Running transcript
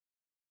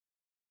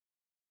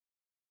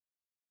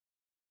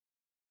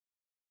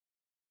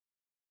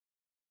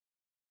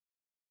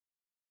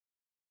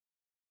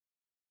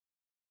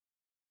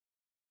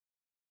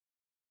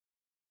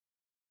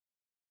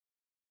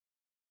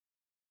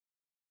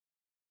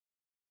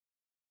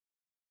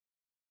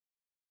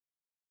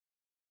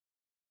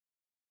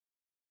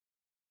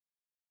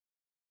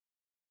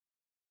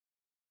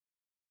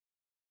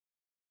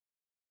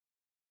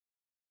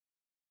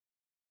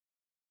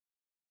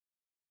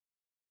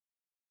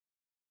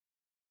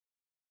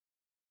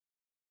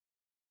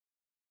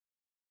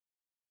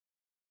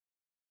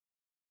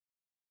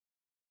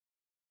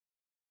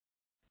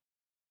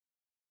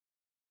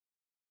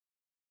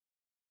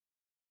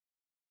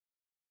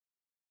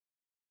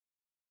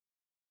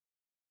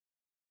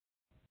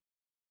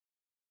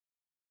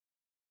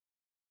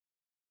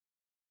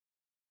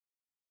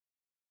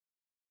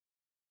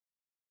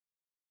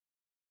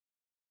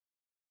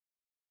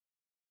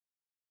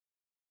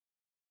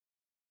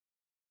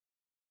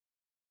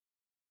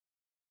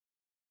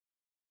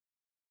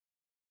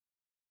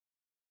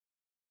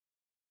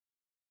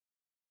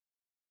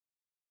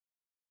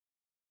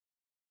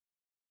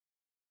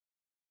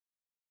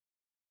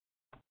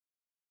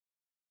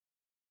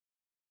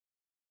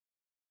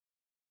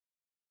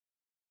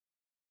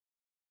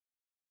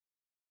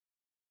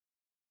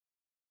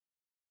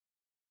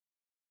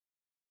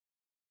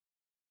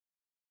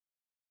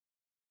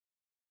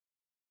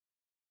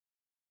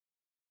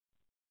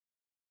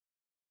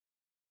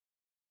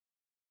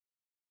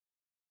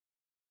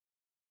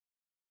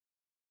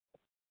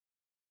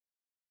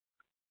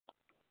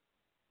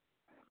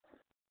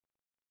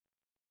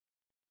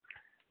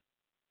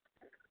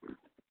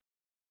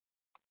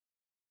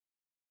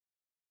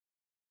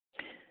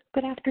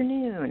Good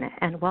afternoon,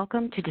 and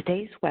welcome to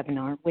today's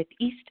webinar with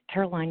East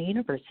Carolina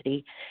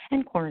University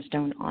and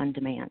Cornerstone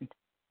OnDemand.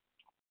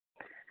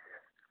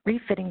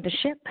 Refitting the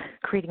Ship,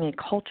 Creating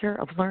a Culture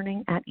of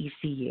Learning at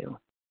ECU.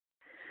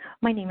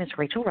 My name is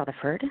Rachel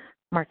Rutherford,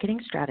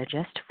 Marketing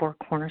Strategist for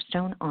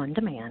Cornerstone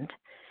OnDemand,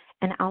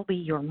 and I'll be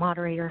your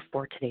moderator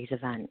for today's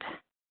event.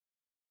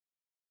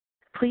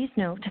 Please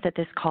note that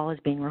this call is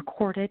being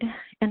recorded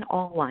and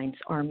all lines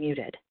are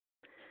muted.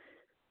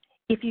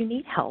 If you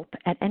need help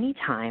at any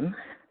time,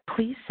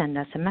 please send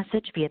us a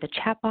message via the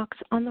chat box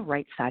on the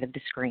right side of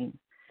the screen.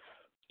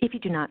 If you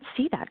do not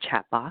see that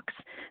chat box,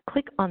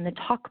 click on the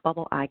talk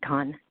bubble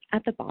icon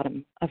at the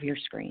bottom of your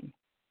screen.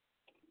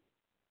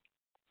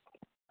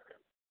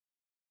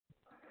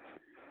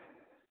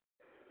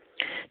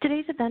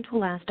 Today's event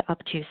will last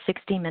up to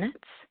 60 minutes.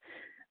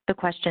 The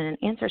question and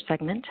answer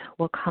segment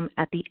will come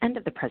at the end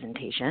of the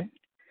presentation.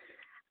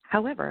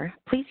 However,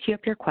 please queue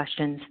up your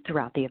questions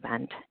throughout the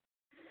event.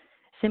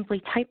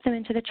 Simply type them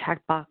into the chat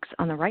box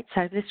on the right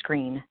side of the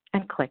screen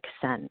and click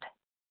Send.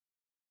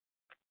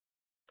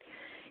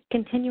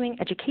 Continuing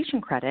education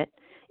credit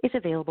is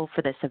available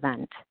for this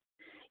event.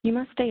 You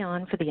must stay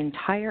on for the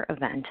entire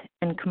event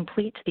and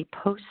complete the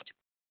post-event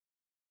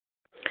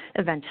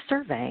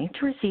survey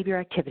to receive your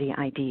activity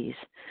IDs,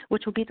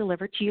 which will be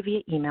delivered to you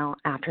via email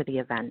after the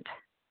event.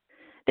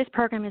 This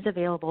program is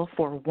available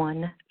for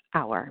 1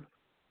 hour.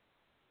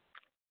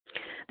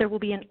 There will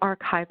be an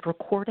archived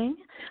recording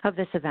of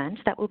this event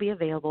that will be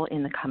available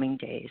in the coming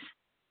days.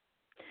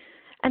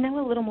 And now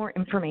a little more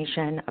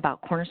information about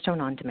Cornerstone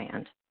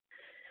OnDemand.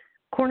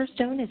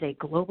 Cornerstone is a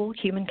global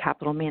human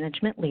capital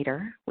management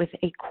leader with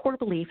a core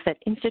belief that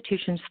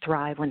institutions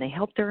thrive when they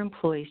help their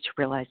employees to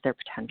realize their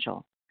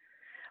potential.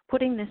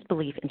 Putting this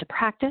belief into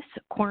practice,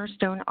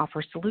 Cornerstone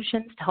offers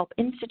solutions to help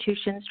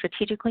institutions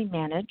strategically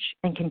manage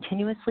and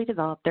continuously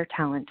develop their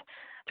talent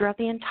throughout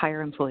the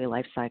entire employee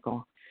life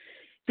cycle.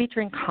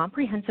 Featuring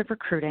comprehensive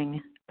recruiting,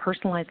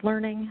 personalized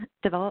learning,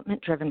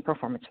 development-driven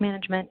performance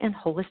management, and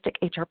holistic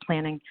HR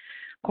planning,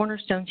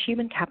 Cornerstone's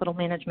human capital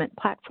management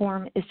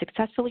platform is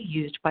successfully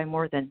used by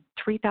more than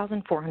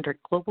 3,400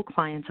 global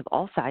clients of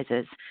all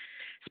sizes,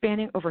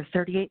 spanning over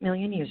 38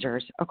 million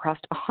users across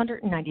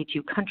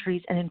 192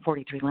 countries and in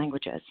 43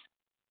 languages.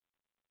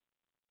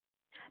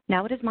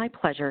 Now it is my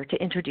pleasure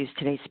to introduce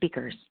today's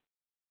speakers.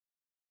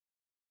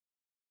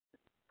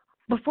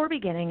 Before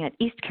beginning at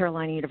East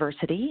Carolina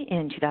University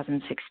in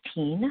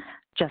 2016,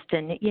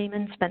 Justin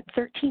Yeaman spent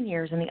 13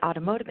 years in the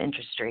automotive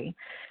industry,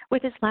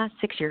 with his last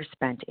 6 years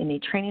spent in the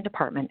training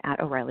department at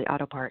O'Reilly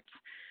Auto Parts.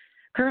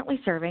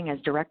 Currently serving as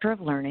Director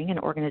of Learning and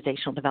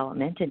Organizational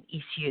Development in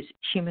ECU's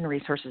Human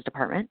Resources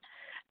Department,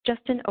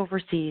 Justin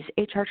oversees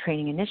HR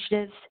training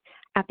initiatives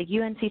at the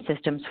UNC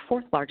system's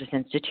fourth largest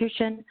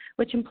institution,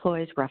 which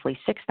employs roughly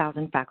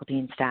 6,000 faculty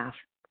and staff.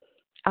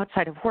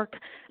 Outside of work,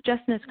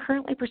 Justin is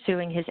currently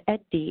pursuing his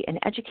EdD in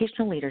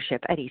educational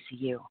leadership at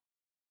ECU.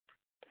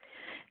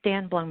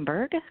 Dan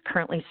Blumberg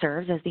currently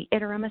serves as the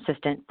Interim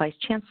Assistant Vice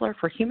Chancellor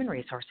for Human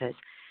Resources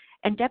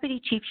and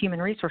Deputy Chief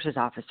Human Resources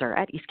Officer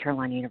at East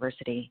Carolina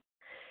University.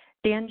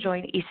 Dan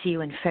joined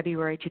ECU in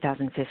February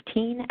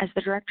 2015 as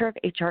the Director of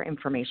HR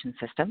Information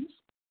Systems,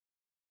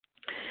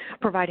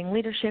 providing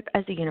leadership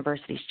as the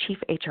university's Chief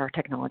HR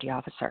Technology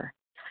Officer.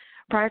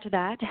 Prior to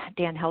that,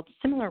 Dan held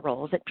similar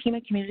roles at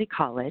Pima Community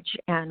College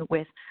and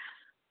with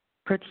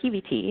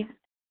Protiviti,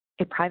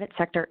 a private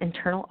sector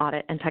internal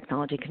audit and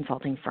technology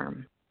consulting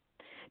firm.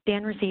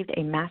 Dan received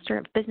a Master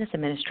of Business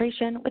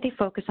Administration with a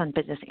focus on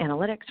business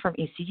analytics from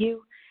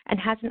ECU and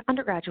has an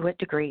undergraduate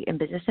degree in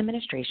business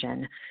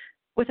administration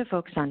with a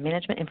focus on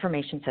management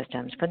information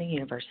systems from the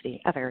University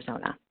of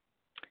Arizona.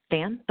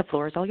 Dan, the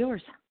floor is all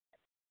yours.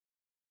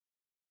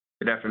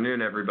 Good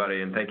afternoon,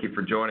 everybody, and thank you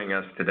for joining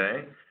us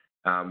today.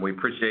 We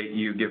appreciate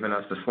you giving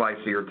us a slice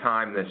of your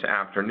time this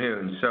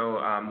afternoon.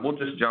 So we'll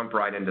just jump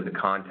right into the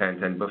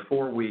content. And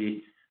before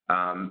we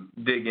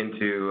dig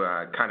into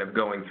kind of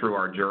going through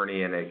our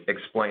journey and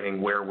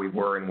explaining where we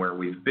were and where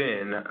we've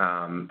been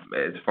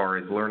as far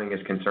as learning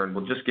is concerned,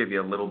 we'll just give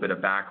you a little bit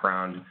of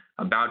background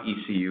about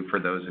ECU for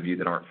those of you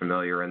that aren't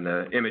familiar. And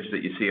the image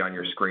that you see on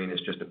your screen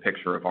is just a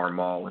picture of our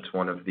mall. It's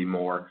one of the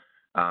more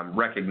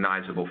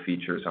recognizable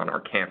features on our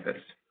campus.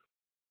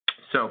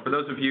 So for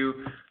those of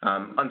you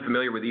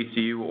unfamiliar with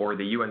ECU or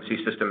the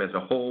UNC system as a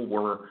whole,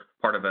 we're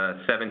part of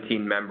a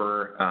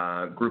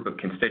 17-member group of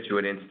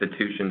constituent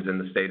institutions in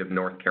the state of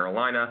North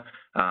Carolina.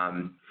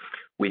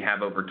 We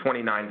have over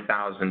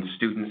 29,000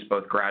 students,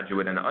 both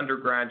graduate and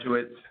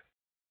undergraduates,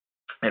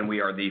 and we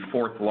are the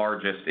fourth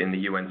largest in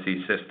the UNC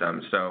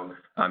system. So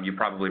you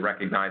probably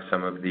recognize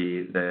some of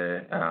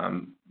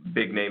the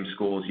big name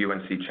schools,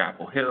 UNC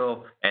Chapel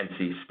Hill,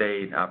 NC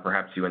State,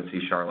 perhaps UNC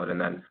Charlotte,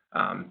 and then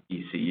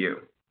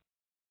ECU.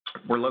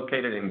 We're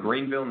located in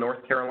Greenville,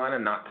 North Carolina,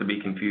 not to be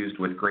confused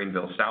with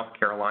Greenville, South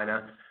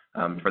Carolina.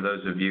 For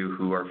those of you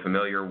who are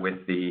familiar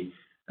with the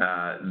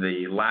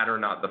latter,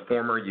 not the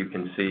former, you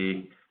can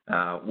see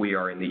we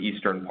are in the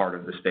eastern part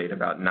of the state,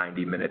 about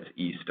 90 minutes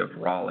east of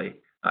Raleigh.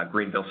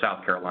 Greenville,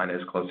 South Carolina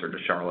is closer to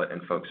Charlotte,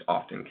 and folks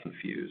often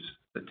confuse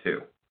the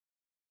two.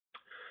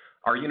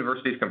 Our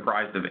university is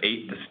comprised of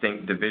 8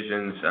 distinct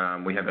divisions.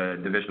 We have a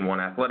Division I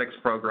athletics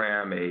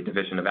program, a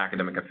Division of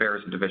Academic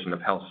Affairs, a Division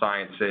of Health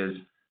Sciences,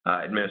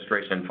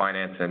 Administration,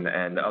 Finance,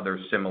 and other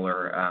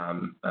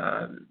similar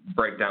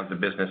breakdowns of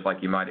business like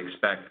you might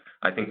expect.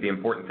 I think the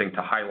important thing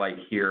to highlight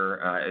here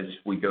as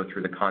we go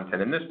through the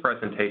content in this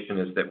presentation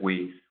is that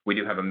we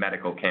do have a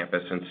medical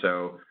campus, and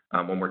so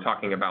when we're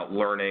talking about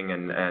learning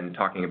and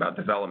talking about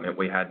development,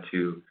 we had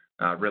to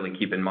really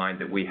keep in mind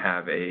that we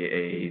have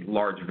a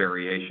large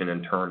variation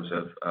in terms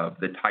of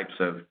the types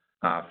of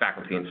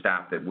faculty and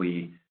staff that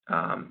we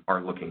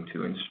are looking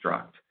to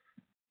instruct.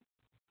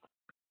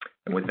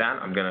 And with that,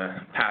 I'm going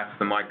to pass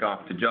the mic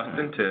off to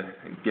Justin to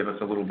give us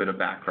a little bit of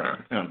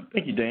background.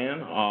 Thank you,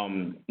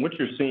 Dan. What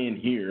you're seeing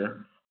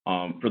here,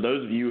 for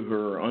those of you who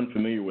are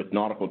unfamiliar with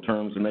nautical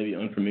terms and maybe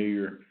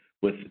unfamiliar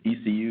with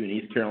ECU and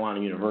East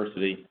Carolina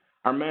University,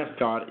 our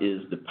mascot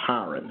is the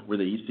pirate. We're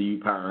the ECU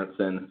Pirates,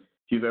 and if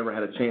you've ever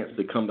had a chance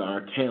to come to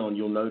our town,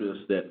 you'll notice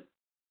that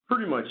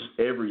pretty much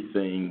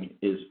everything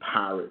is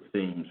pirate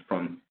themed,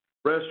 from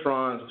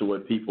restaurants to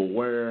what people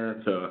wear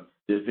to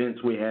the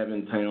events we have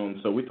in town.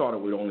 So we thought it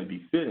would only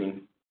be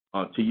fitting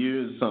to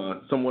use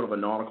somewhat of a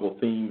nautical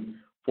theme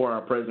for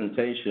our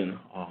presentation.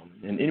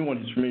 And anyone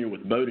who's familiar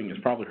with boating has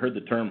probably heard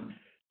the term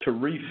to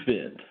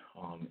refit.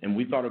 And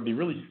we thought it would be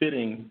really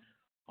fitting,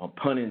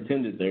 pun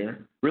intended there,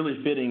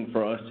 really fitting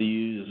for us to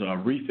use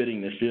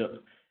refitting the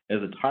ship as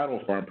a title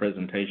for our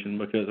presentation,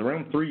 because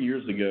around 3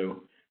 years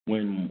ago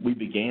when we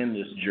began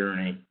this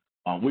journey,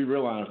 we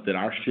realized that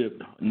our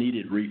ship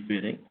needed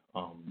refitting.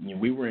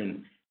 We were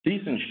in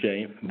decent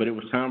shape, but it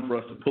was time for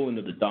us to pull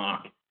into the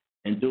dock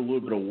and do a little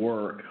bit of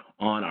work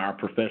on our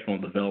professional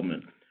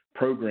development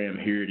program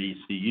here at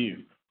ECU.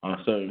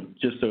 So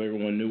just so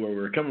everyone knew where we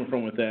were coming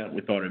from with that,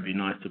 we thought it'd be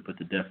nice to put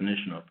the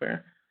definition up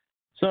there.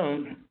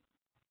 So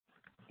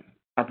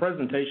our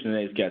presentation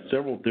today has got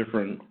several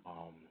different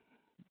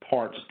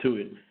parts to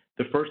it.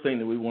 The first thing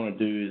that we want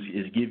to do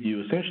is give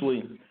you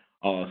essentially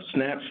a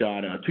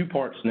snapshot, a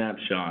 2-part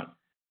snapshot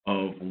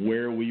of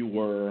where we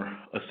were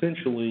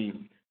essentially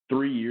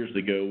 3 years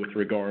ago with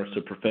regards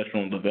to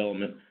professional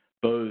development,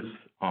 both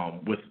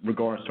with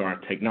regards to our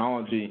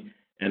technology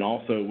and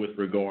also with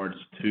regards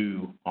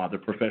to the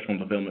professional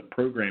development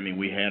programming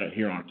we had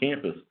here on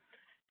campus.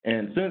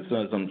 And since,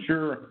 as I'm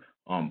sure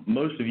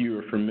most of you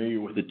are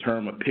familiar with the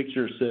term, a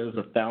picture says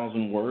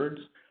 1,000 words,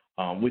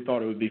 we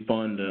thought it would be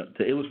fun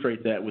to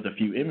illustrate that with a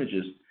few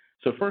images.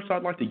 So first,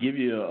 I'd like to give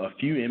you a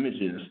few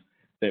images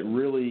that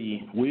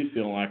really we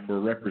feel like were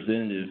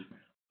representative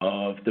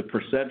of the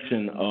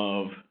perception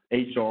of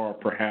HR,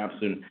 perhaps,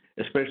 and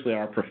especially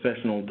our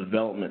professional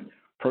development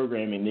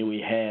programming that we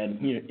had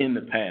in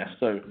the past.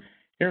 So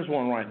here's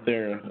one right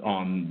there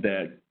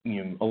that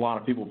a lot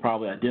of people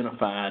probably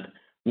identified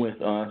with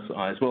us,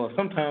 as well as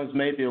sometimes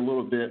maybe a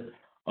little bit,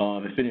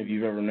 if any of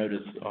you have ever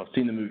noticed,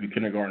 seen the movie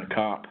Kindergarten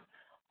Cop.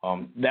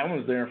 That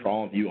one's there for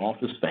all of you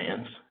Office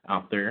fans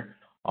out there.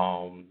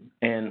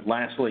 And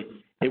lastly,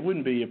 it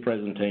wouldn't be a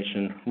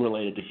presentation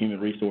related to human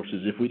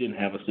resources if we didn't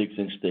have a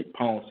 6-inch thick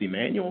policy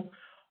manual.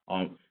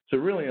 So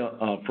really,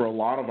 for a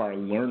lot of our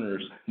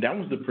learners, that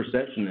was the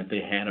perception that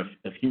they had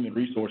of human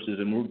resources,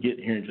 and we'll get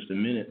here in just a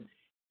minute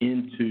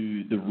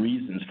into the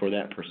reasons for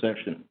that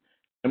perception.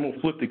 And we'll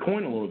flip the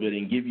coin a little bit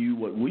and give you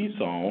what we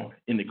saw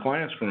in the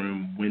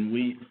classroom when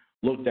we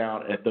looked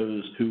out at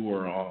those who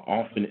were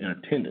often in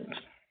attendance.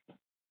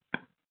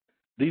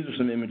 These are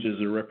some images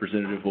that are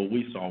representative of what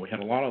we saw. We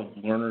had a lot of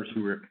learners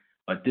who were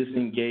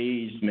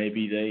disengaged.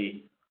 Maybe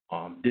they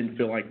didn't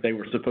feel like they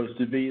were supposed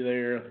to be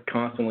there,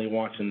 constantly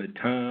watching the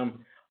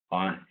time.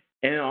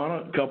 And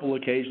on a couple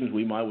of occasions,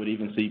 we would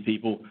even see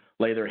people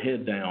lay their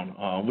head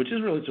down, which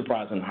is really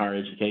surprising in higher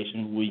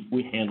education.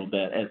 We handled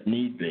that as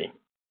need be.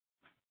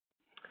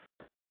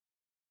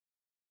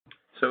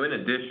 So in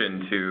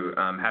addition to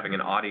having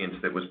an audience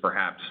that was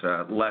perhaps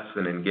less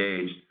than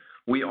engaged,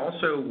 we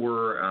also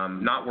were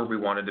not where we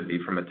wanted to be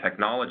from a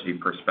technology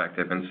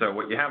perspective. And so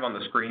what you have on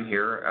the screen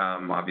here,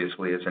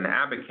 obviously, is an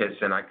abacus,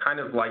 and I kind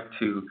of like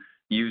to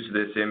use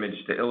this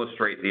image to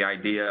illustrate the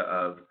idea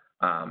of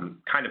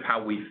kind of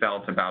how we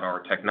felt about our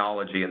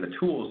technology and the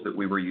tools that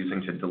we were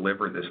using to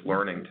deliver this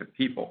learning to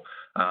people.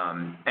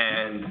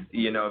 And,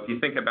 if you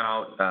think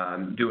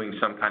about doing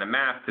some kind of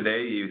math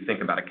today, you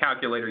think about a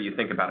calculator, you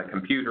think about a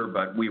computer,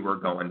 but we were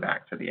going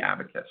back to the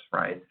abacus,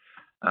 right?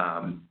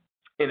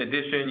 In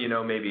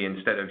addition, maybe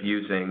instead of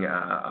using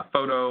a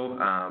photo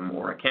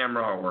or a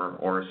camera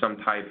or some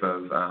type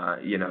of,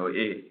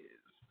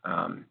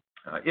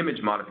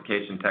 image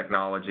modification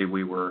technology,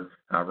 we were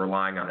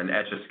relying on an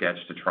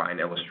Etch-a-Sketch to try and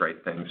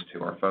illustrate things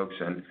to our folks.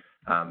 And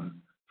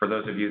for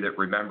those of you that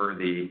remember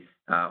the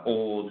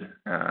old,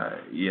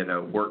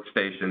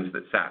 workstations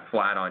that sat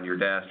flat on your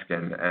desk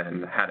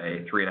and had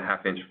a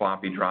 3.5-inch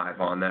floppy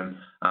drive on them,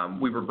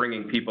 we were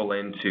bringing people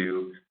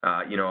into,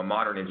 a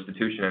modern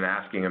institution and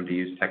asking them to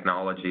use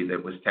technology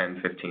that was 10,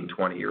 15,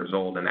 20 years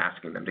old and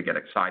asking them to get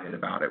excited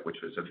about it, which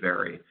was a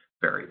very,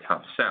 very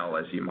tough sell,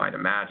 as you might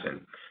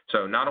imagine.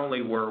 So not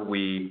only were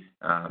we,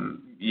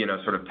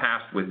 sort of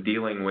tasked with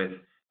dealing with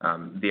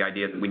the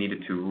idea that we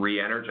needed to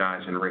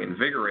re-energize and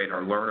reinvigorate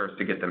our learners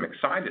to get them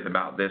excited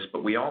about this,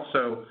 but we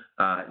also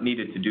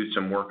needed to do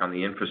some work on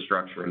the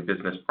infrastructure and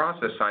business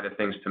process side of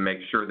things to make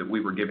sure that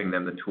we were giving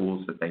them the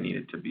tools that they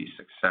needed to be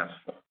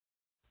successful.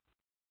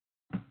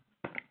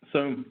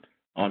 So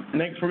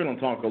next, we're going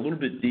to talk a little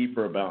bit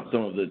deeper about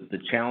some of the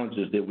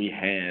challenges that we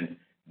had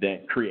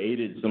that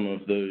created some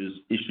of those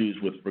issues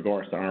with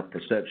regards to our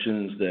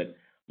perceptions that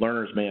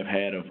learners may have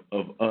had of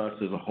us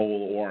as a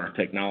whole or our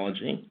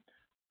technology.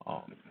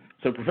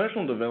 So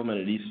professional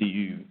development at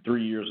ECU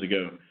 3 years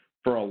ago,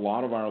 for a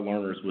lot of our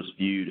learners, was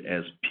viewed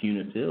as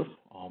punitive.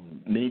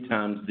 Many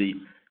times the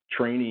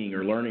training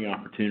or learning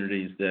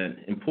opportunities that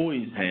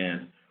employees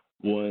had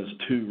was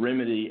to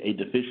remedy a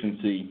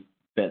deficiency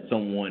that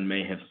someone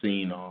may have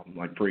seen.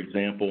 Like, for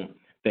example,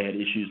 they had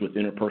issues with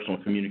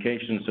interpersonal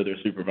communication, so their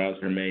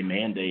supervisor may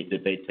mandate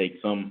that they take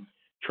some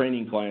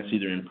training class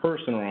either in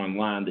person or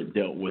online that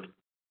dealt with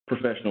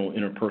professional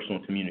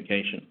interpersonal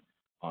communication.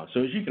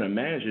 So as you can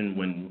imagine,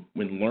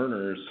 when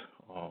learners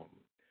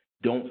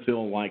don't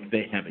feel like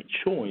they have a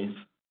choice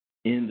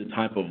in the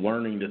type of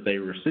learning that they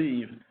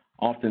receive,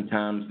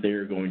 oftentimes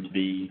they're going to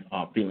be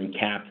feeling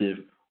captive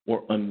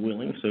or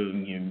unwilling. So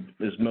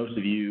as most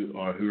of you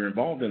who are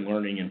involved in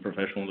learning and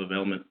professional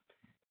development,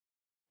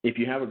 if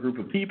you have a group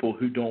of people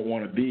who don't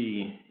want to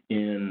be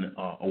in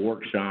a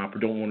workshop or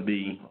don't want to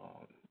be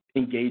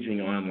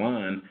engaging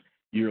online,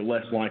 you're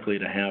less likely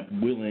to have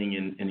willing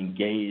and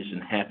engaged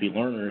and happy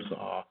learners.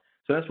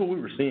 So that's what we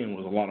were seeing,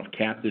 was a lot of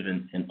captive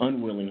and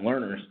unwilling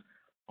learners.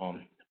 On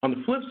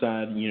the flip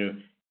side,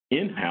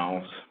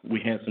 in-house,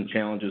 we had some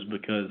challenges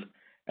because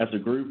as a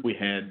group, we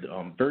had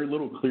very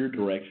little clear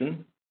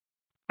direction.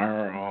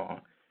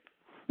 Our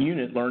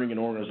unit, Learning and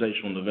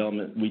Organizational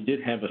Development, we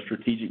did have a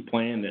strategic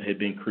plan that had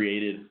been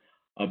created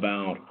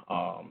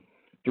about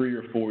 3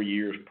 or 4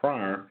 years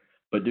prior,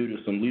 but due to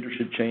some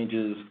leadership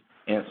changes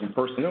and some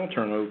personnel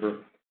turnover,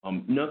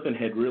 nothing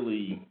had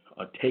really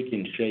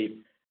taken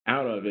shape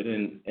out of it.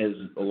 And as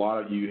a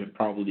lot of you have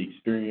probably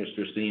experienced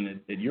or seen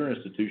at your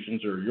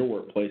institutions or your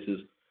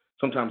workplaces,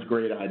 sometimes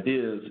great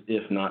ideas,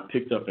 if not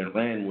picked up and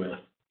ran with,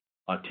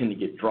 tend to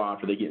get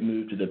dropped or they get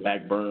moved to the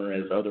back burner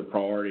as other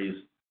priorities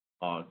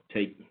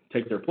take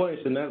their place.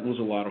 And that was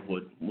a lot of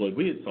what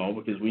we had saw,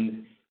 because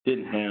we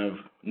didn't have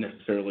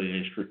necessarily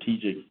a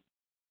strategic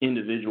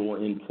individual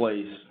in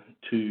place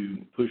to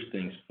push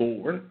things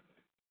forward.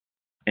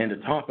 And to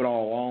top it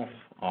all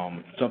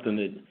off, something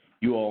that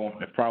you all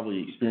have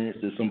probably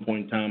experienced at some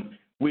point in time,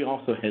 we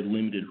also had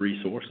limited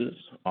resources.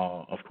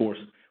 Of course,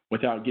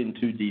 without getting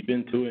too deep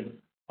into it,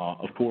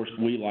 of course,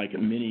 we, like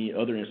many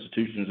other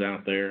institutions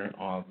out there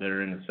that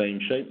are in the same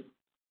shape,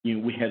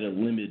 we had a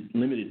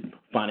limited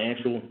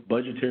financial,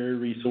 budgetary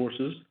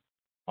resources,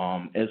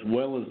 as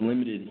well as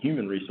limited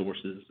human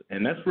resources.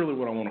 And that's really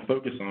what I want to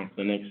focus on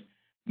for the next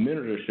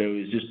minute or so,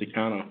 is just to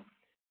kind of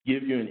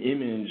give you an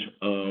image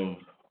of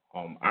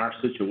our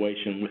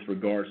situation with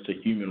regards to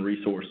human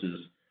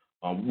resources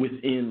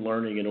within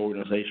learning and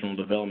organizational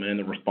development and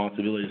the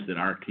responsibilities that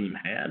our team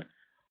had.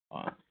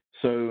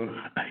 So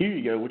here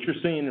you go. What you're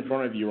seeing in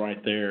front of you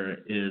right there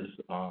is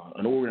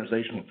an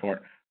organizational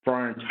chart for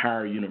our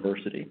entire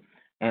university.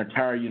 Our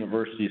entire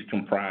university is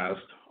comprised.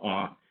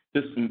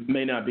 This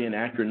may not be an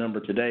accurate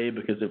number today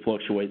because it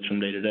fluctuates from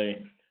day to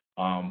day,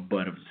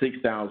 but of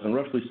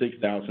roughly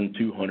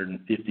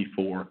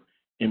 6,254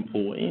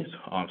 employees.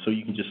 So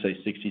you can just say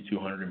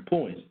 6,200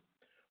 employees.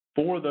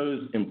 For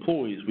those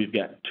employees, we've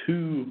got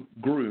two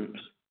groups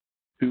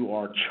who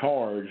are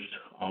charged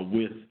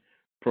with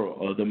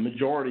the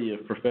majority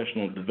of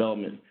professional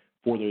development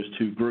for those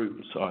two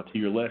groups. To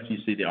your left, you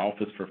see the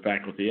Office for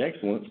Faculty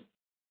Excellence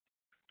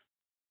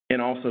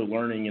and also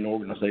Learning and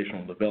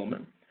Organizational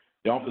Development.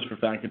 The Office for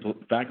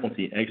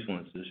Faculty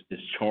Excellence is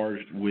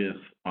charged with,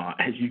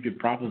 as you could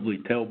probably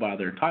tell by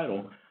their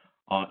title,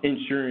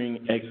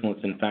 ensuring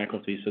excellence in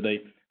faculty. So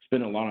they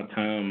spend a lot of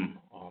time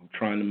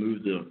trying to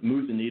move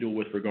the needle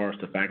with regards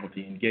to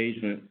faculty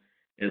engagement,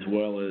 as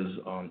well as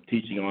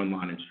teaching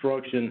online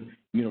instruction,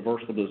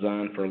 universal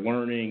design for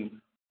learning,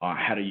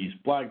 how to use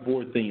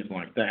Blackboard, things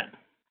like that.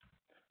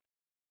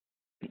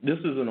 This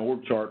is an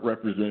org chart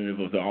representative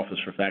of the Office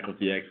for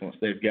Faculty Excellence.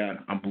 They've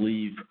got, I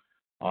believe,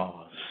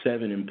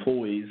 7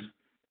 employees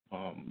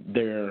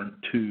there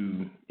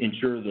to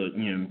ensure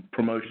the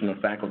promotion of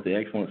faculty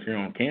excellence here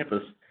on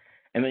campus,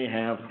 and they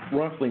have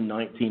roughly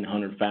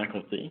 1,900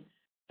 faculty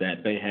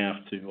that they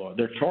have to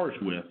they're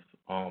charged with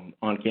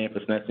on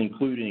campus, and that's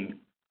including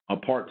a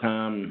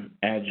part-time,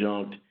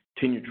 adjunct,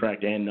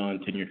 tenure-track, and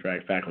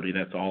non-tenure-track faculty.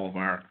 That's all of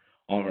our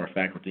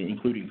faculty,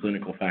 including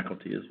clinical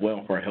faculty as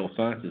well for our health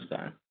sciences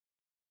side.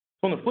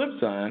 On the flip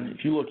side,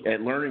 if you look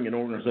at learning and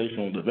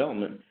organizational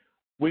development,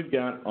 we've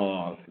got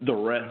the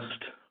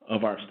rest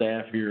of our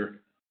staff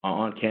here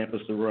on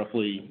campus, of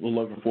roughly a little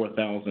over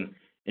 4,000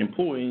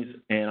 employees,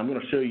 and I'm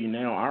going to show you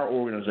now our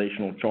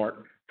organizational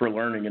chart for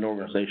learning and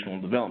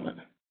organizational development.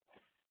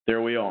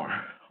 There we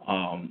are.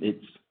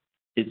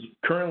 It's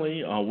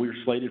currently, we're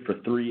slated for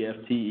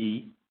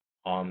 3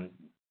 FTE.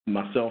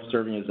 Myself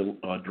serving as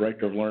a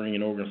Director of Learning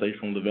and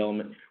Organizational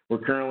Development. We're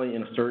currently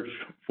in a search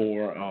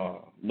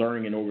for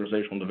learning and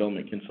organizational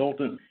development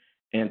consultant.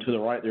 And to the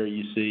right there,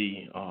 you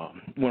see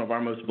one of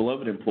our most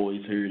beloved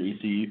employees here at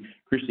ECU,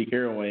 Christy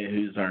Caraway,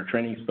 who's our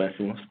training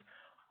specialist.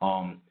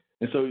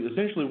 And so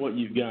essentially what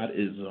you've got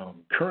is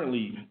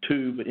currently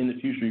 2, but in the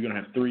future you're going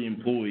to have 3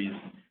 employees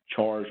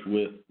charged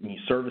with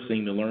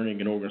servicing the learning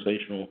and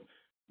organizational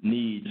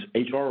needs,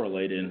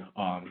 HR-related,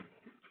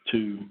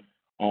 to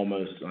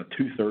almost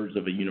 2/3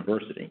 of a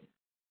university.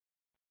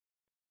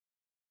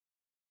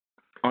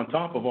 On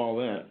top of all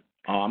that,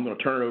 I'm going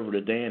to turn it over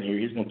to Dan here.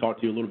 He's going to talk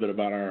to you a little bit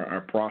about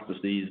our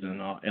processes and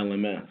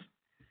LMS.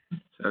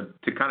 So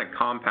to kind of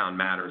compound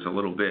matters a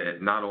little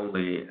bit, not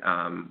only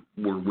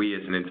were we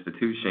as an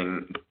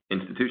institution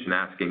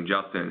asking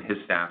Justin and his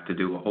staff to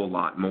do a whole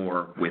lot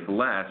more with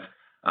less,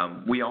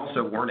 we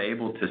also weren't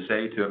able to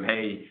say to him,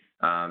 hey,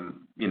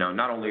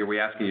 not only are we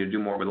asking you to do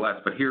more with less,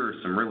 but here are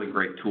some really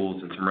great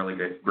tools and some really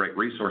great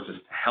resources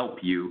to help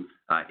you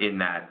in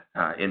that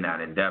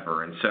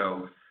endeavor. And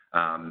so,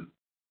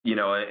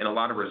 in a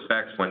lot of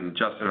respects, when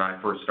Justin and I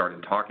first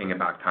started talking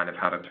about kind of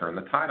how to turn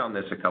the tide on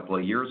this a couple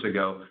of years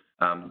ago,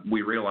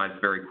 we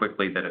realized very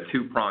quickly that a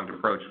 2-pronged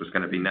approach was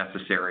going to be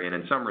necessary, and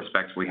in some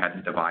respects we had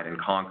to divide and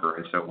conquer.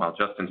 And so while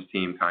Justin's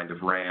team kind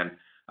of ran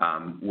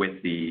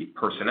with the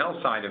personnel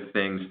side of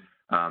things,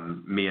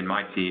 me and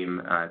my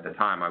team at the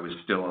time, I was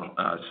still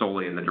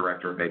solely in the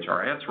Director of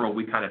HRIS role,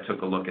 we kind of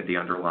took a look at the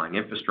underlying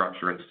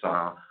infrastructure and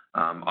saw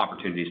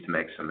opportunities to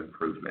make some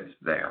improvements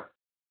there.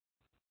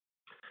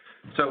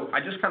 So I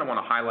just kind of want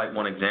to highlight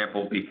one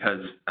example because,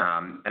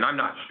 and I'm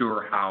not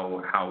sure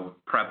how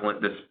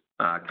prevalent this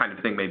kind of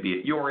thing may be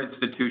at your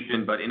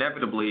institution, but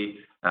inevitably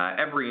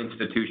every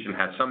institution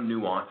has some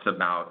nuance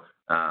about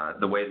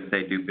the way that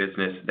they do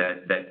business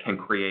that can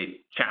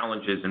create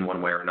challenges in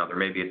one way or another.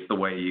 Maybe it's the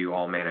way you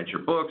all manage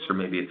your books, or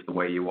maybe it's the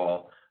way you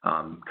all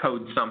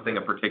code something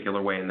a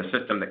particular way in the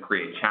system that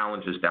create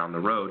challenges down the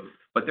road.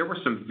 But there were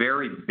some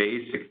very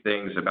basic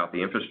things about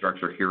the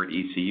infrastructure here at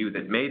ECU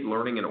that made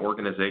learning and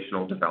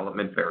organizational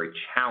development very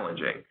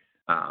challenging.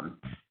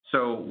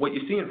 So what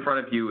you see in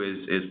front of you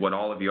is what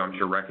all of you, I'm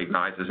sure,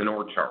 recognize as an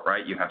org chart,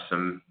 right? You have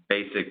some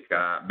basic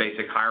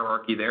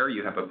hierarchy there.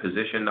 You have a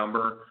position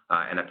number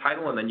and a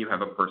title, and then you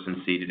have a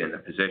person seated in the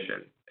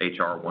position,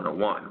 HR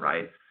 101,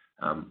 right?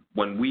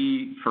 When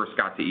we first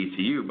got to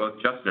ECU,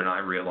 both Justin and I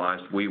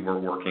realized we were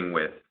working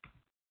with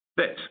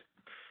this.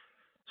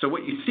 So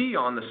what you see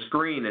on the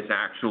screen is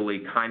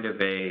actually kind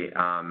of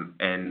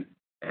and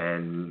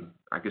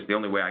I guess the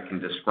only way I can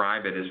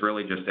describe it is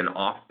really just an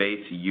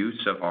off-base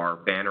use of our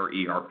Banner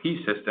ERP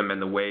system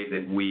and the way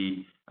that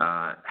we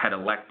had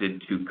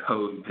elected to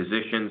code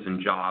positions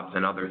and jobs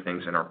and other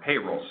things in our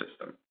payroll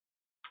system.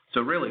 So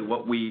really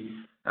what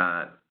we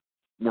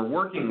were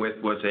working with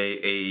was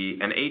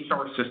an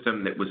HR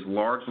system that was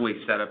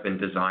largely set up and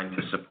designed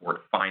to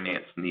support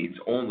finance needs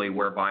only,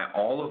 whereby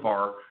all of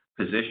our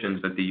positions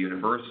at the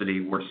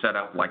university were set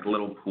up like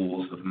little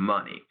pools of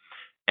money.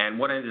 And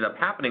what ended up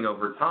happening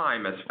over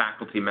time as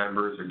faculty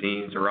members or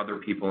deans or other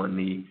people in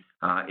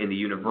the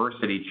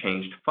university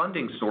changed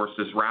funding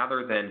sources,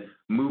 rather than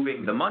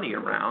moving the money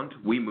around,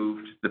 we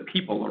moved the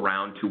people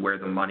around to where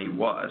the money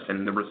was.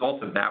 And the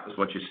result of that was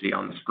what you see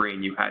on the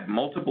screen. You had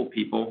multiple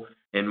people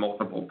in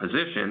multiple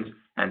positions,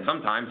 and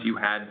sometimes you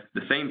had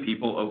the same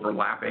people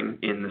overlapping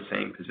in the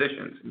same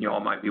positions. And you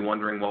all might be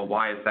wondering, well,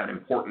 why is that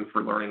important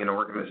for learning and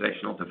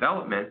organizational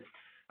development?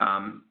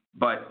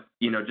 But,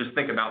 just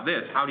think about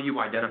this. How do you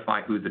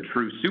identify who the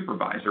true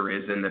supervisor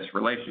is in this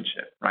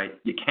relationship, right?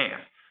 You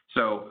can't.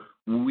 So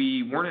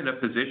we weren't in a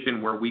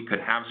position where we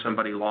could have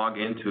somebody log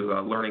into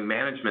a learning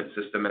management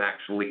system and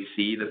actually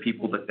see the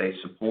people that they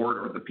support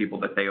or the people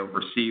that they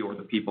oversee or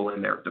the people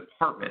in their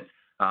department.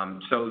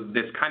 So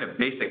this kind of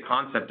basic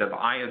concept of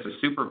I as a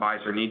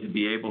supervisor need to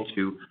be able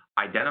to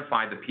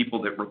identify the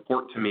people that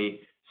report to me,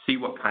 see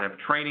what kind of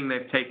training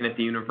they've taken at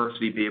the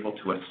university, be able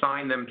to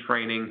assign them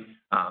training,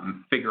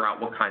 figure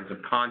out what kinds of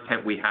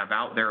content we have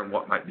out there and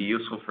what might be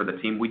useful for the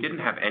team. We didn't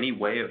have any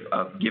way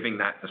of giving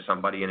that to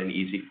somebody in an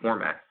easy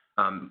format.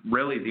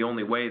 Really, the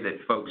only way that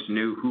folks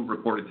knew who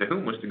reported to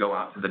whom was to go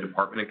out to the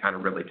department and kind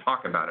of really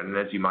talk about it. And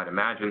as you might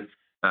imagine,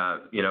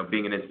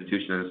 being an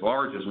institution as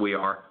large as we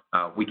are,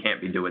 we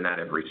can't be doing that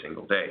every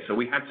single day. So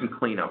we had some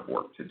cleanup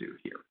work to do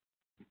here.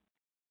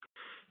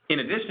 In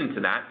addition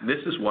to that, this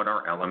is what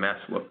our LMS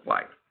looked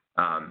like.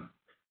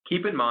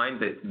 Keep in mind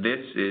that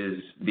this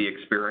is the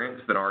experience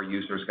that our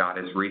users got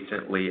as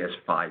recently as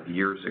 5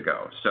 years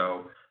ago.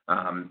 So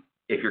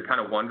if you're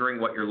kind of wondering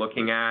what you're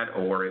looking at,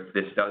 or if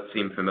this does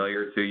seem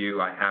familiar to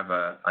you, I have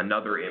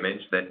another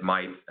image that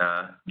might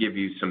give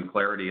you some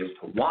clarity as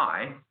to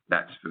why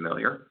that's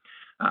familiar.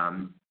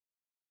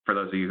 For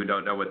those of you who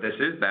don't know what this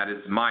is, that is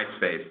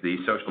MySpace, the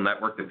social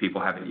network that people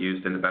haven't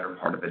used in the better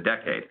part of a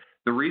decade.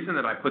 The reason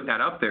that I put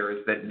that up there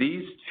is that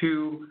these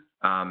two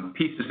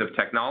pieces of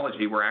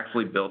technology were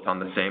actually built on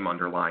the same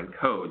underlying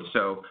code.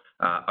 So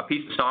a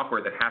piece of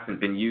software that hasn't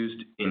been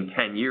used in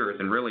 10 years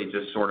and really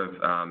just sort of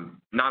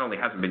not only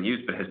hasn't been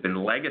used but has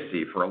been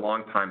legacy for a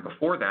long time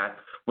before that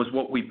was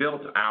what we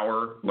built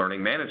our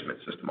learning management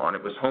system on.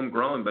 It was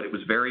homegrown, but it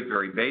was very,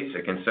 very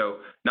basic. And so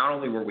not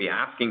only were we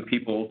asking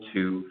people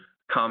to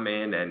come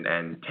in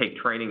and take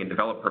training and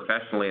develop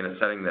professionally in a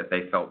setting that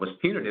they felt was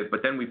punitive,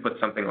 but then we put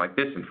something like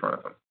this in front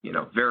of them. You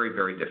know, very,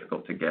 very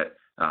difficult to get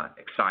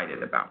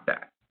excited about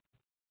that.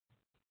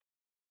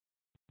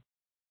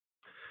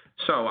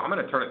 So I'm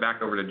going to turn it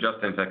back over to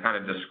Justin to kind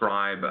of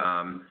describe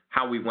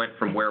how we went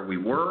from where we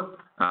were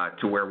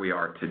to where we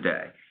are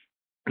today.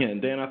 Yeah,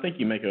 and Dan, I think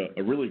you make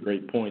a really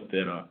great point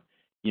that,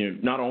 you know,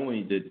 not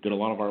only did a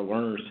lot of our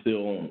learners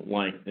feel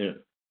like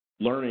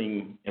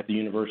learning at the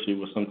university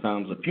was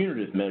sometimes a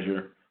punitive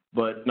measure,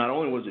 but not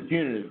only was it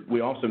punitive,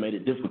 we also made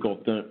it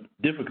difficult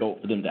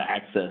for them to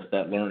access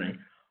that learning.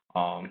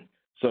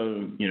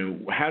 So, you know,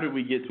 how did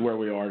we get to where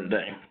we are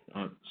today?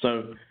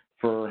 So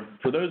for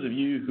those of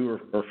you who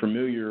are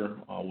familiar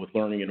with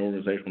learning and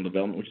organizational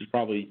development, which is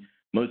probably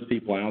most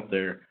people out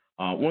there,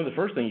 one of the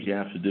first things you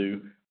have to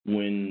do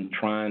when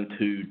trying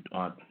to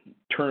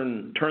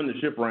turn the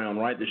ship around,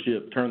 right the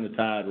ship, turn the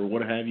tide, or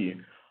what have you,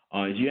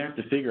 is you have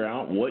to figure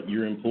out what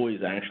your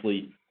employees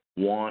actually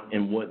want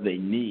and what they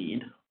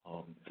need.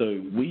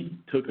 So we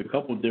took a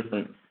couple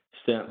different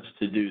steps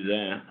to do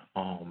that.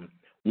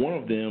 One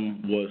of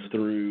them was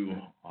through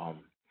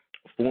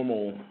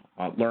formal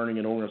learning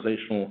and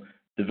organizational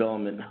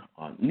development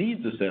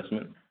needs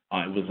assessment.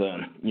 It was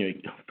you know,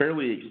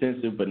 fairly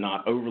extensive but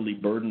not overly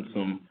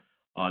burdensome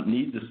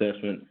needs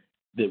assessment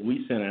that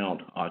we sent out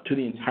to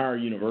the entire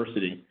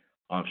university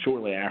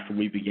shortly after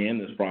we began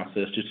this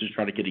process, just to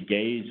try to get a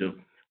gauge of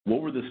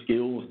what were the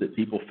skills that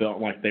people felt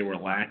like they were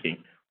lacking,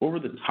 what were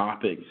the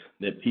topics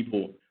that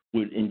people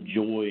would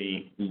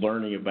enjoy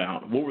learning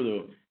about, what were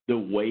the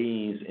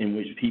ways in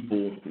which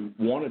people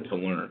wanted to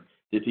learn.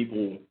 Did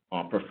people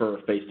prefer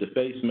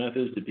face-to-face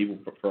methods? Did people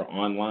prefer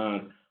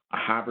online, a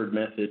hybrid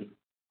method?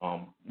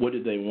 What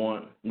did they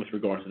want with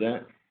regards to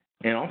that?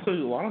 And also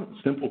a lot of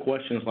simple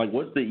questions like,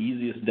 what's the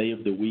easiest day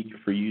of the week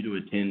for you to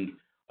attend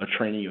a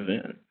training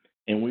event?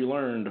 And we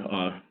learned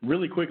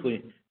really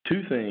quickly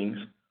two things.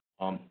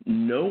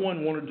 No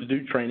one wanted to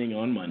do training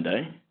on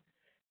Monday,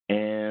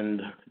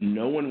 and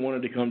no one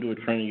wanted to come to a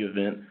training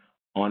event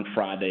on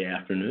Friday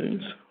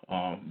afternoons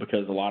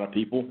because a lot of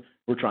people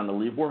were trying to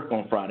leave work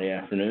on Friday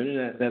afternoon,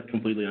 and that's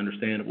completely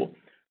understandable.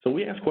 So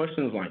we asked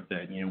questions like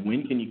that. You know,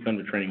 when can you come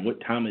to training? What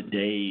time of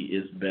day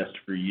is best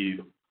for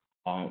you?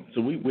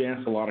 So we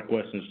asked a lot of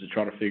questions to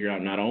try to figure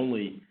out not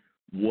only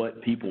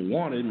what people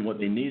wanted and what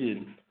they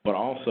needed, but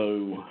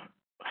also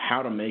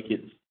how to make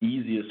it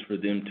easiest for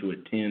them to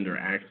attend or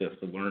access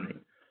the learning.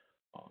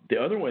 The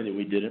other way that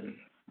we did it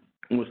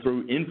was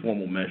through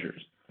informal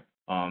measures.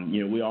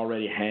 You know, we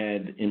already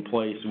had in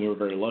place, and we were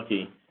very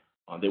lucky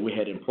that we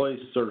had in place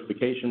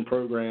certification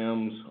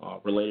programs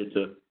related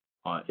to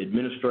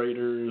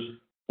administrators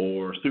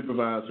or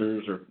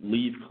supervisors or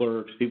lead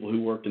clerks, people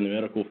who worked in the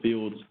medical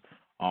fields,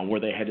 where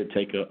they had to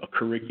take a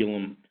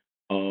curriculum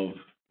of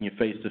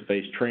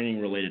face-to-face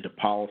training related to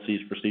policies,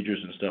 procedures,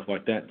 and stuff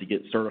like that to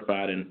get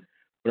certified in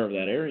whatever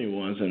that area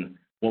was. And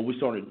what we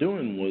started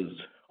doing was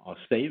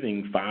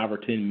saving 5 or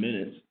 10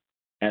 minutes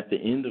at the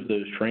end of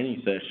those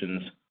training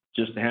sessions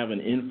just to have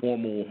an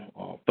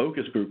informal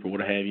focus group or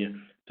what have you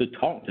to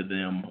talk to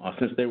them,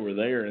 since they were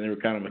there and they were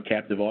kind of a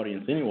captive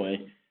audience anyway,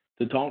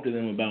 to talk to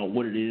them about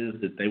what it is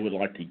that they would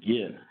like to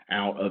get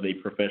out of a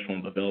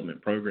professional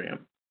development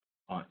program.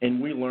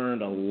 And we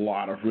learned a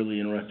lot of really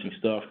interesting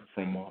stuff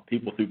from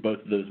people through both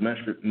of those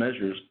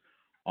measures.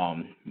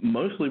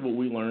 Mostly what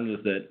we learned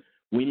is that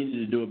we needed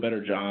to do a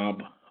better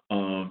job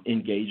of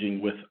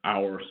engaging with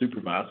our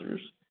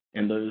supervisors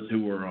and those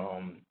who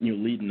were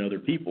leading other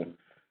people.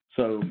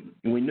 So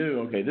we knew,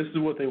 okay, this is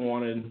what they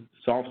wanted,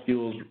 soft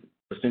skills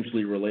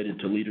essentially related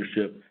to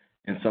leadership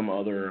and some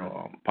other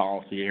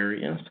policy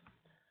areas.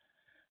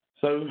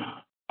 So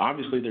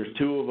obviously, there's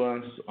two of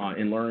us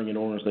in learning and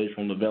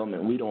organizational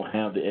development. We don't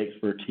have the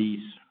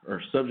expertise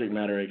or subject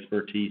matter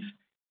expertise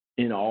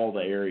in all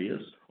the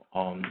areas.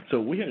 So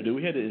we had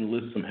to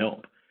enlist some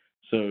help.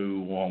 So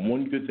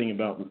one good thing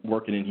about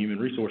working in human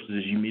resources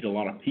is you meet a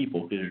lot of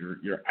people because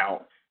you're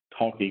out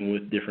talking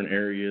with different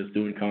areas,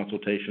 doing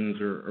consultations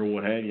or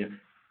what have you.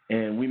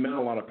 And we met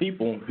a lot of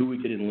people who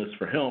we could enlist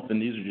for help, and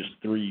these are just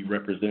three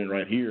represented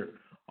right here.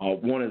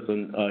 One is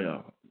an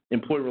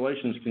employee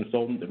relations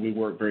consultant that we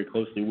work very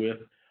closely with.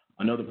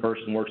 Another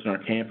person works in our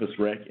campus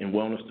rec and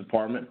wellness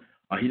department.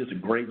 He does a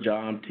great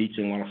job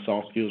teaching a lot of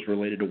soft skills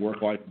related to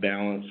work-life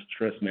balance,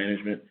 stress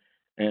management,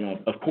 and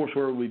of course,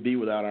 where would we be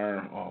without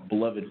our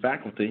beloved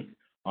faculty?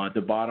 At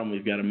the bottom,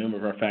 we've got a member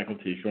of our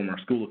faculty from our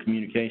School of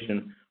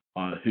Communication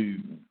who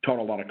taught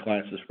a lot of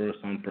classes for us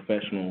on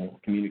professional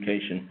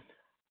communication.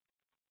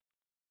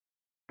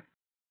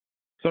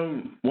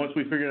 So once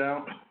we figured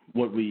out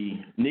what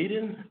we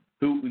needed,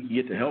 who we could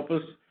get to help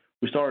us,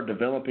 we started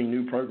developing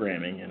new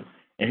programming. And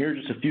here are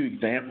just a few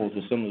examples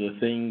of some of the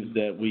things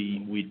that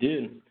we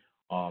did.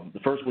 The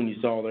first one you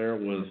saw there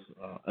was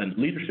a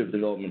leadership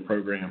development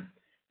program.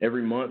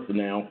 Every month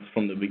now,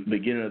 from the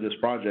beginning of this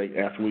project,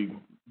 after we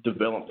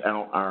developed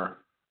out our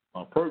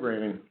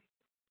programming,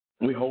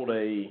 we hold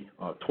a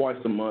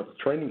twice-a-month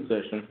training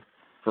session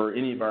for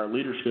any of our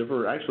leadership,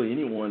 or actually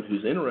anyone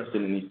who's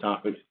interested in these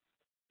topics,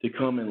 to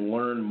come and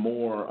learn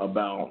more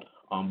about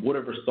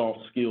whatever soft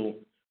skill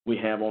we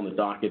have on the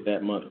docket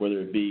that month, whether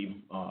it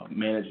be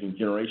managing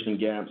generation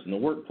gaps in the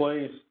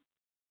workplace,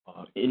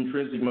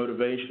 intrinsic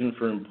motivation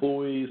for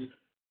employees,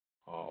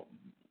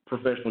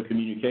 professional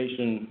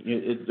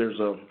communication. There's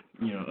a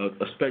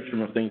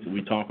spectrum of things that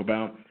we talk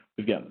about.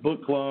 We've got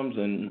book clubs,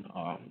 and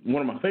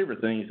one of my favorite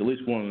things, at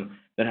least one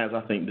that has,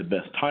 I think, the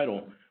best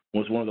title,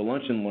 was one of the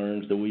lunch and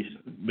learns that we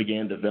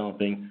began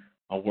developing,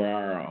 where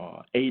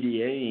our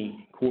ADA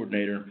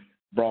coordinator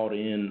brought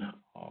in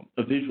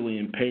a visually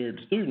impaired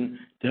student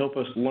to help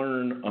us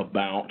learn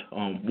about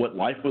what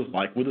life was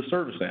like with a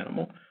service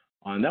animal.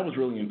 And that was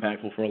really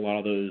impactful for a lot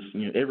of those,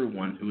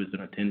 everyone who was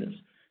in attendance.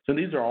 So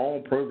these are all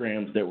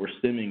programs that were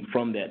stemming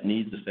from that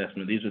needs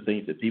assessment. These are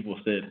things that people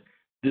said,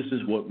 this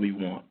is what we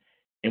want.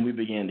 And we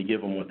began to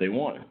give them what they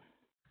wanted.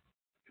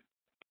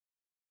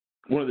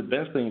 One of the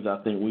best things I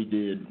think we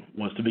did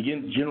was to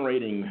begin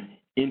generating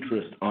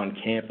interest on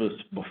campus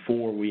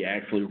before we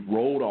actually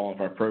rolled all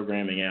of our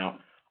programming out.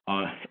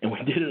 And we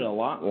did it a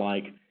lot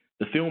like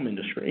the film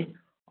industry.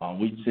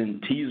 We'd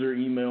send teaser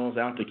emails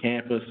out to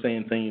campus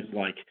saying things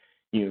like,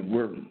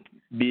 we're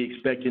be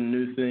expecting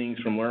new things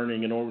from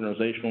learning and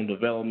organizational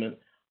development.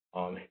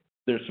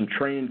 There's some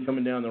training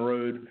coming down the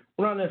road.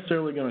 We're not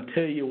necessarily going to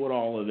tell you what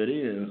all of it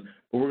is,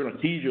 but we're going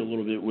to tease you a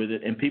little bit with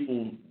it. And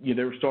people, they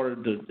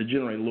started to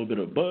generate a little bit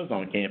of buzz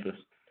on campus.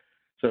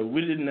 So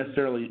we didn't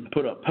necessarily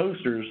put up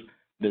posters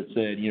that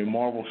said,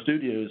 Marvel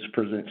Studios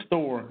presents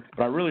Thor,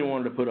 but I really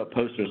wanted to put up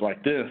posters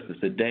like this that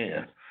said,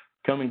 Dan,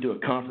 coming to a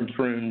conference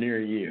room near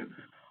you.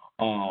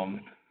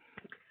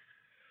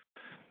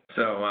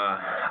 So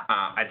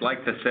I'd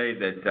like to say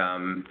that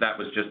that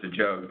was just a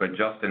joke, but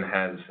Justin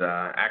has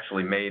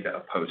actually made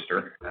a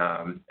poster,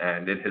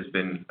 and it has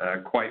been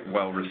quite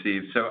well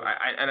received. So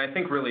I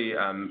think really,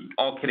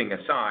 all kidding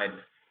aside,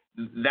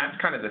 that's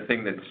kind of the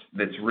thing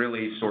that's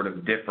really sort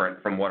of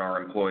different from what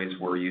our employees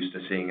were used to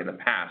seeing in the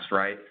past,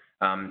 right?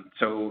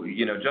 So,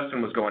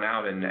 Justin was going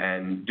out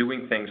and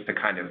doing things to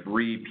kind of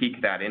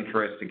re-pique that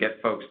interest, to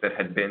get folks that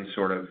had been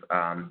sort of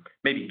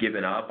maybe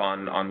given up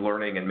on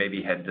learning and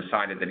maybe had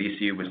decided that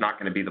ECU was not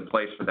going to be the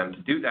place for them to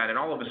do that. And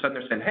all of a sudden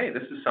they're saying, hey,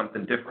 this is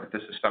something different.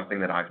 This is something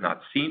that I've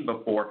not seen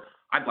before.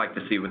 I'd like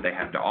to see what they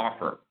have to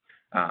offer.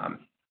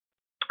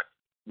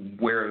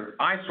 Where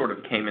I sort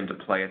of came into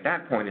play at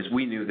that point is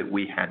we knew that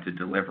we had to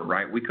deliver,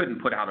 right? We couldn't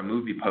put out a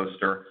movie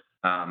poster,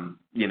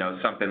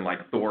 something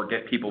like Thor,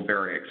 get people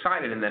very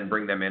excited, and then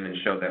bring them in and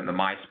show them the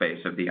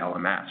MySpace of the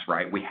LMS,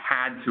 right? We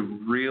had to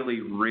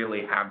really,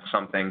 really have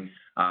something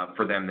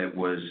for them that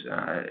was,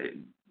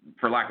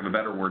 for lack of a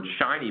better word,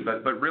 shiny,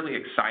 but really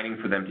exciting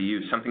for them to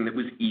use, something that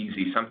was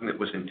easy, something that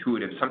was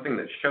intuitive, something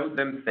that showed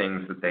them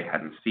things that they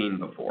hadn't seen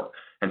before.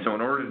 And so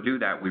in order to do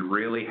that, we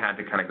really had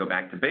to kind of go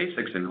back to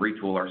basics and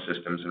retool our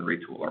systems and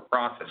retool our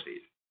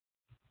processes.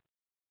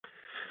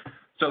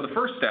 So the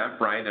first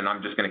step, right, and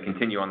I'm just going to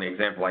continue on the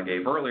example I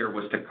gave earlier,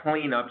 was to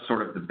clean up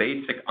sort of the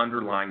basic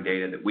underlying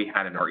data that we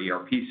had in our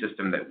ERP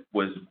system that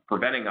was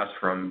preventing us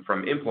from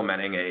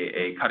implementing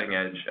a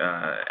cutting-edge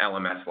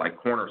LMS like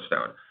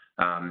Cornerstone.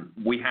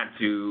 We had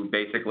to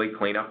basically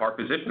clean up our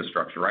position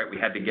structure, right? We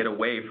had to get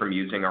away from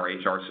using our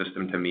HR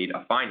system to meet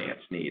a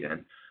finance need.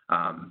 And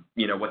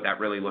what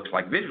that really looks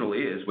like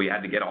visually is we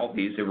had to get all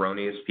these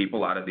erroneous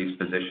people out of these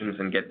positions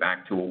and get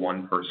back to a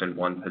one-person,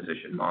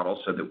 one-position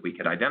model so that we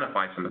could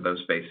identify some of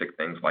those basic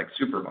things like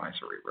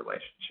supervisory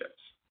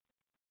relationships.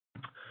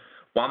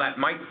 While that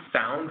might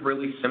sound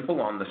really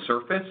simple on the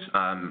surface,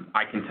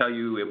 I can tell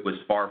you it was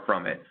far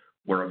from it.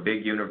 We're a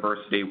big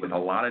university with a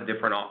lot of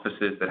different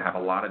offices that have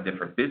a lot of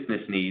different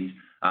business needs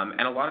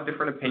and a lot of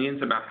different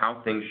opinions about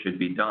how things should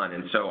be done.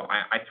 And so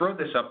I throw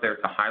this up there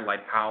to highlight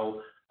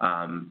how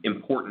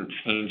important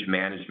change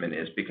management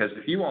is, because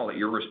if you all at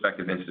your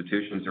respective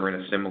institutions are in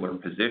a similar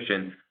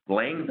position,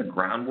 laying the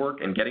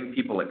groundwork and getting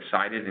people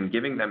excited and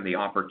giving them the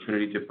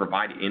opportunity to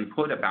provide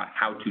input about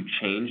how to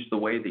change the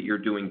way that you're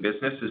doing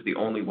business is the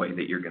only way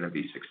that you're going to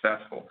be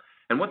successful.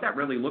 And what that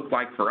really looked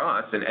like for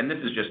us, and this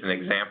is just an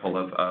example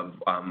of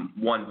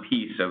one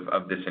piece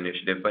of this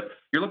initiative, but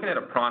you're looking at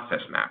a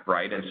process map,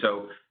 right? And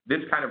so this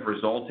kind of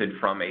resulted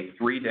from a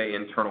 3-day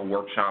internal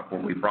workshop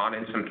where we brought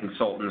in some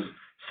consultants,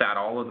 sat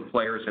all of the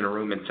players in a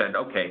room and said,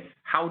 okay,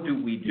 how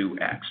do we do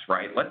X,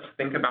 right? Let's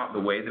think about the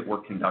way that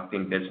we're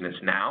conducting business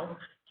now,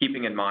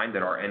 keeping in mind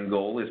that our end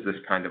goal is this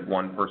kind of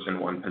one-person,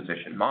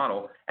 one-position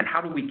model, and how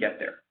do we get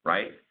there,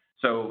 right?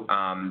 So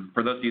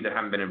for those of you that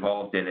haven't been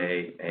involved in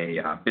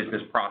a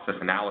business process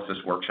analysis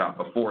workshop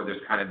before,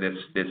 there's kind of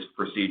this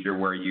procedure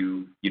where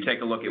you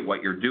take a look at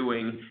what you're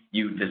doing,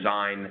 you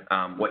design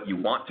what you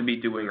want to be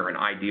doing or an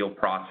ideal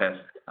process,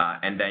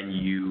 and then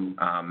you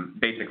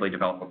basically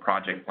develop a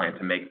project plan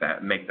to make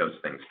those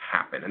things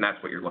happen. And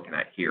that's what you're looking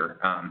at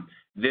here.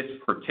 this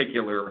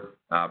particular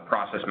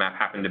process map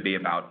happened to be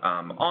about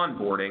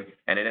onboarding,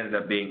 and it ended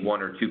up being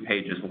 1 or 2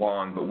 pages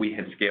long, but we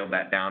had scaled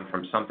that down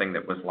from something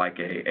that was like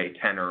a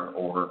 10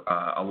 or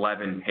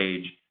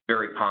 11-page,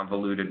 very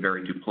convoluted,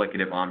 very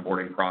duplicative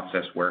onboarding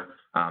process where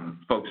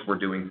folks were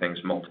doing things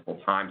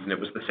multiple times. And it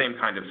was the same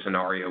kind of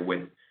scenario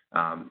with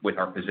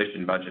our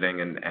position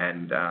budgeting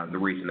and the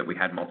reason that we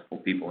had multiple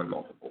people in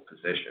multiple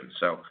positions.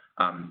 So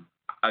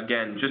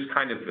again, just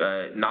kind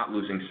of not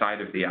losing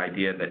sight of the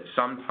idea that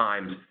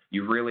sometimes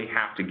you really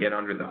have to get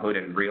under the hood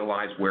and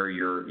realize where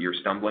your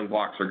stumbling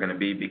blocks are going to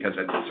be, because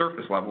at the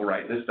surface level,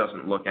 right, this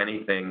doesn't look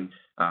anything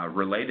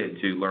related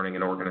to learning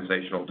and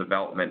organizational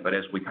development. But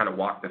as we kind of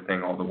walked the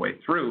thing all the way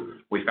through,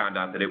 we found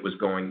out that it was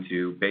going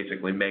to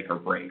basically make or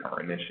break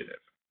our initiative.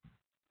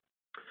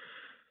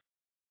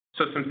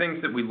 So some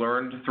things that we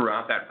learned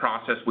throughout that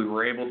process, we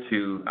were able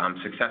to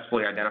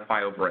successfully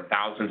identify over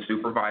 1,000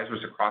 supervisors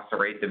across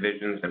our 8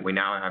 divisions, and we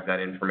now have that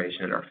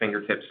information at our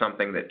fingertips,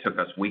 something that took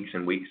us weeks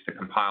and weeks to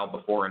compile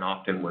before and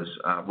often was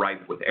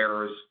rife with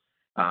errors.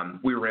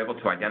 We were able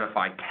to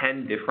identify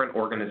 10 different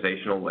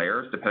organizational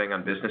layers, depending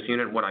on business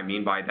unit. What I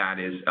mean by that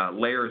is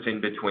layers in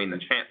between the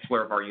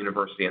chancellor of our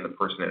university and the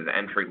person at an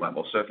entry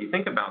level. So if you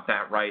think about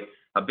that, right,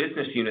 a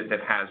business unit that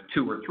has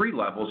 2 or 3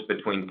 levels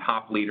between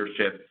top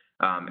leadership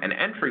and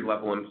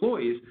entry-level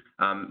employees,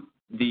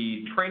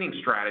 the training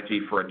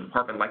strategy for a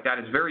department like that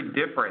is very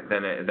different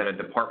than a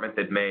department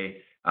that may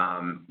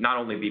not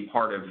only be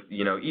part of,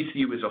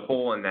 ECU as a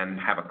whole and then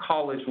have a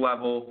college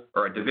level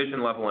or a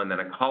division level and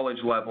then a college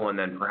level, and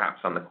then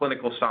perhaps on the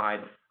clinical side,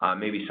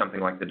 maybe something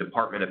like the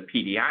Department of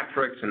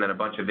Pediatrics and then a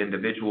bunch of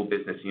individual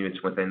business units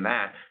within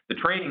that. The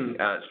training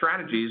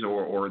strategies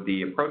or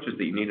the approaches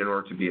that you need in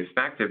order to be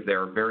effective,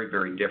 they're very,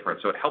 very different.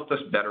 So it helped us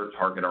better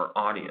target our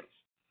audience.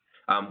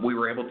 We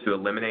were able to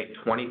eliminate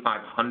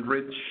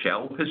 2,500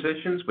 shell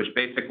positions, which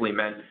basically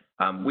meant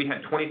we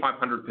had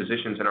 2,500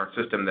 positions in our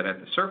system that at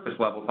the surface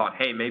level thought,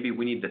 hey, maybe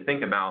we need to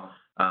think about,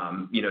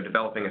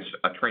 developing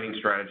a training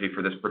strategy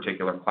for this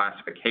particular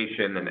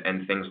classification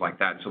and things like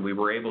that. So we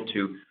were able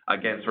to,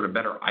 again, sort of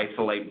better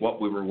isolate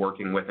what we were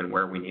working with and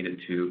where we needed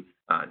to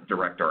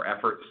direct our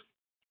efforts.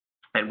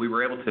 And we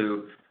were able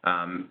to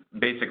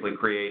basically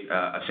create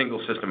a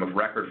single system of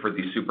record for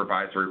these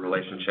supervisory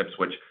relationships,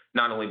 which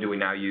not only do we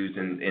now use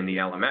in the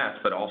LMS,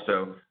 but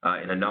also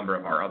in a number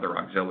of our other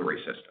auxiliary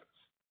systems.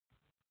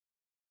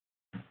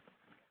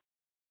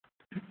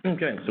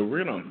 Okay, so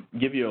we're going to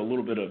give you a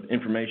little bit of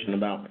information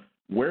about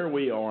where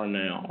we are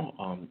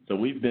now. So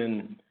we've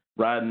been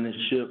riding this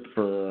ship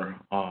for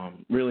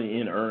really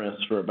in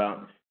earnest for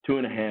about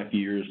 2.5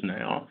 years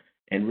now,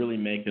 and really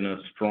making a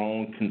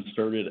strong,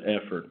 concerted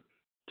effort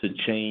to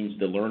change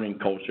the learning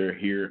culture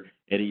here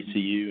at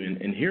ECU.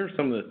 And here are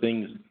some of the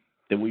things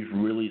that we've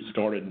really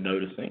started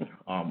noticing.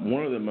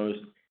 One of the most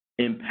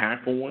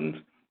impactful ones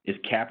is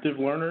captive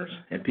learners,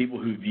 and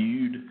people who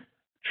viewed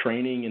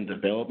training and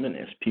development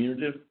as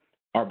punitive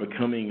are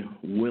becoming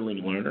willing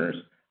learners.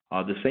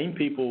 The same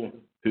people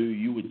who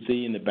you would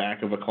see in the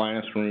back of a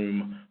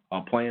classroom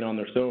playing on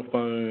their cell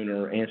phone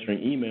or answering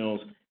emails,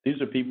 these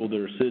are people that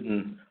are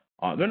sitting,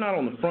 they're not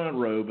on the front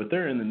row, but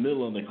they're in the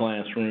middle of the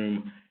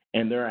classroom,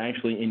 and they're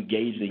actually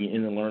engaging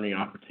in the learning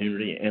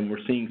opportunity, and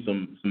we're seeing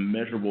some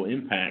measurable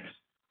impacts,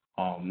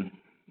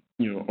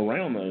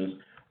 around those.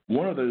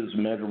 One of those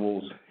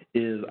measurables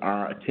is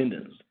our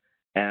attendance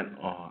at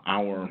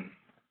our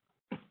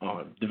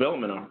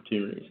development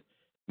opportunities.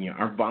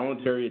 Our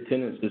voluntary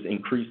attendance has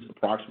increased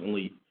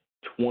approximately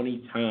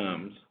 20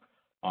 times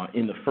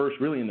in the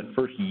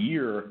first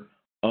year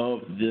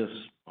of this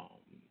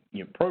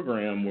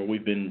program where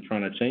we've been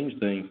trying to change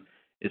things.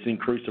 It's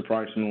increased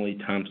approximately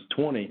times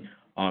 20.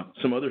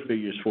 Some other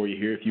figures for you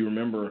here. If you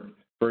remember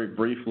very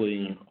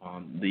briefly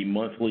the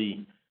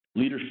monthly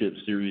leadership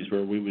series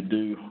where we would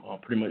do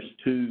pretty much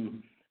 2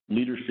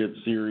 leadership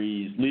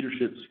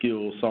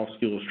skills, soft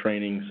skills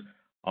trainings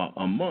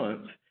a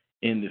month.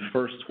 In the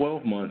first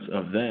 12 months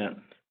of that,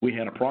 we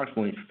had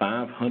approximately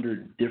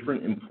 500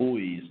 different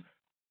employees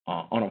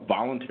on a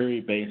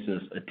voluntary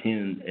basis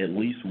attend at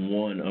least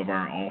one of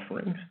our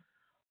offerings.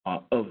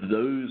 Of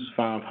those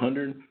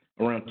 500,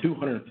 around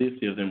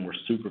 250 of them were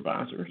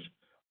supervisors.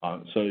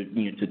 So,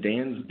 to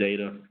Dan's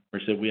data, where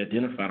he said we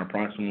identified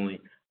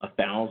approximately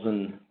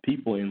 1,000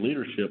 people in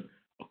leadership,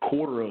 a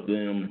quarter of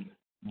them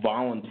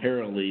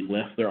voluntarily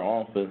left their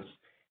office,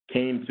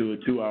 came to a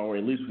 2-hour,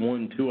 at least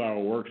 1 2-hour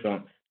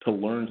workshop to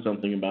learn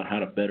something about how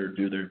to better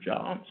do their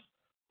jobs.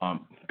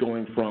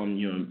 Going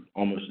from,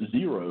 almost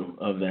 0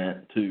 of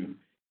that to,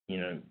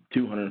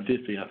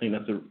 250, I think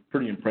that's a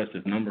pretty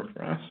impressive number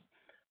for us.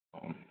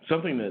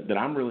 Something that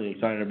I'm really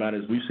excited about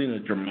is we've seen a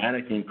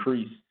dramatic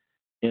increase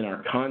in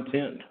our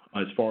content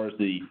as far as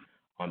the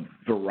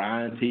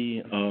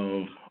variety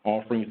of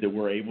offerings that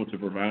we're able to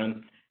provide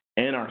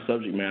and our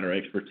subject matter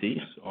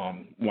expertise.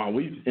 While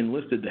we've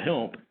enlisted the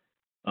help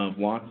of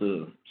lots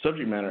of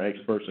subject matter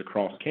experts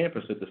across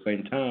campus at the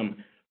same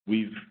time,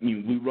 we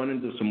run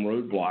into some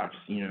roadblocks.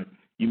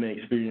 You may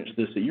experience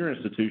this at your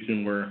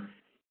institution where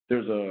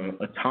there's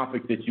a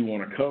topic that you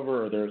want to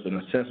cover, or there's an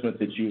assessment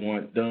that you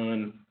want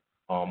done,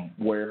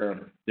 where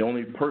the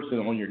only person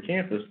on your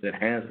campus that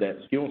has that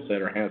skill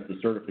set or has the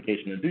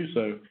certification to do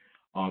so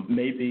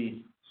may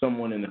be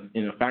someone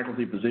in a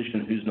faculty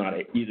position who's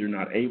either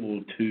not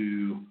able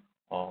to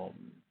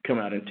come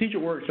out and teach a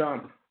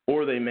workshop,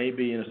 or they may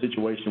be in a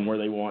situation where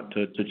they want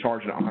to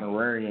charge an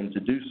honorarium to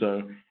do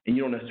so, and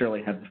you don't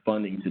necessarily have the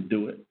funding to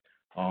do it.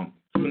 So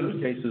in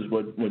those cases,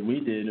 what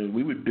we did is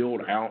we would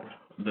build out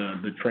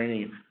the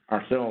training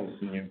ourselves.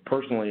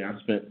 Personally, I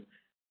spent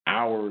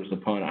hours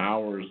upon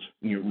hours,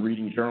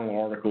 reading journal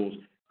articles,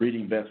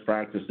 reading best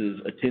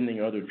practices,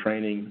 attending other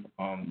training,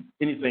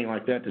 anything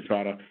like that to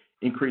try to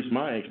increase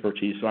my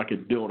expertise so I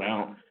could build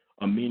out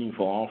a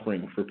meaningful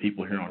offering for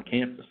people here on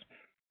campus.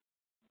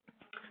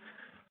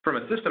 From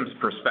a systems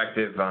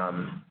perspective,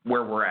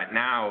 where we're at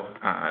now,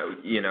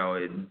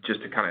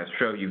 just to kind of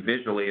show you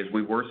visually, is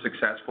we were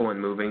successful in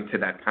moving to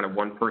that kind of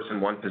one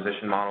person, one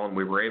position model, and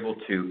we were able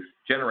to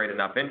generate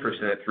enough interest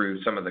in it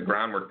through some of the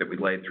groundwork that we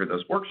laid through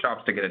those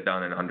workshops to get it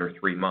done in under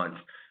 3 months.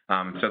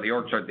 So the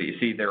org chart that you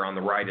see there on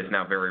the right is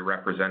now very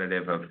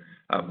representative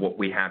of what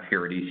we have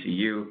here at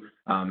ECU.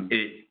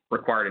 It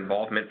required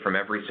involvement from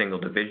every single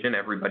division.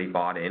 Everybody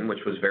bought in, which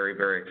was very,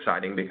 very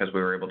exciting because we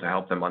were able to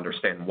help them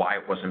understand why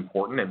it was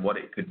important and what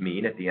it could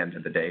mean at the end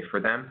of the day for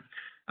them.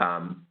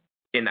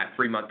 In that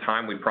 3-month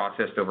time, we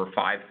processed over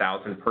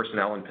 5,000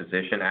 personnel and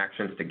position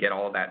actions to get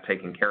all of that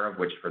taken care of,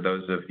 which for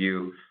those of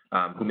you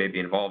who may be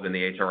involved in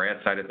the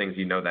HRS side of things,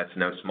 that's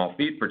no small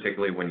feat,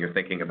 particularly when you're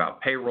thinking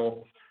about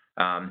payroll.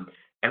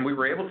 And we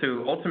were able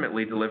to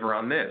ultimately deliver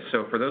on this.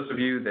 So for those of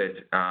you that,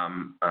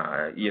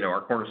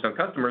 are Cornerstone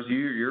customers,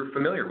 you're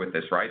familiar with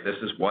this, right? This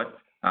is what,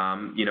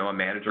 a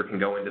manager can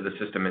go into the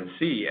system and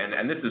see.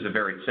 And this is a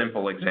very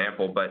simple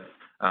example, but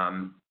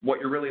what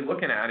you're really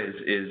looking at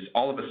is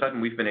all of a sudden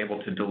we've been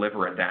able to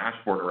deliver a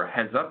dashboard or a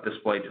heads-up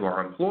display to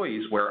our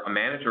employees where a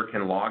manager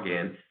can log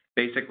in,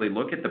 basically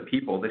look at the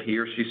people that he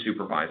or she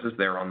supervises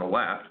there on the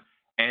left,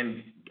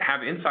 and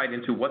have insight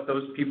into what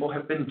those people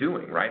have been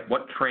doing, right?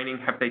 What training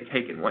have they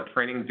taken? What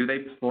training do they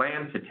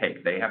plan to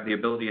take? They have the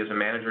ability as a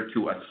manager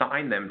to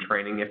assign them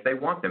training if they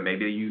want them.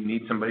 Maybe you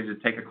need somebody to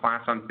take a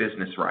class on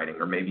business writing,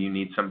 or maybe you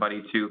need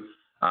somebody to,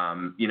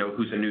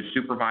 who's a new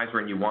supervisor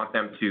and you want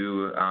them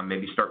to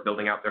maybe start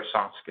building out their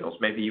soft skills.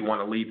 Maybe you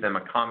want to leave them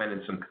a comment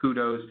and some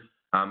kudos.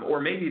 Or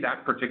maybe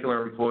that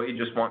particular employee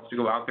just wants to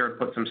go out there and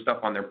put some stuff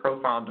on their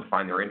profile,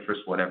 define their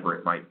interests, whatever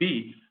it might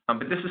be.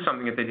 But this is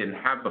something that they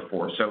didn't have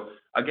before. So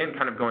again,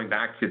 kind of going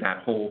back to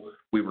that whole,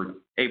 we were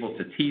able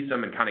to tease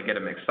them and kind of get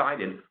them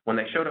excited. When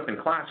they showed up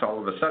in class, all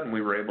of a sudden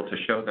we were able to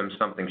show them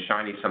something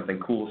shiny, something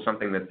cool,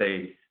 something that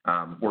they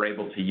were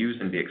able to use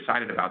and be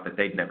excited about that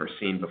they'd never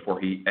seen before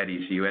at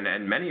ECU.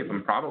 And many of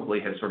them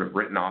probably had sort of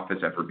written off as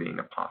ever being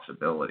a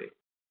possibility.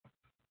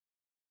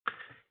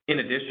 In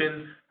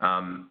addition,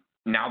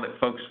 now that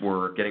folks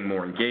were getting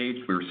more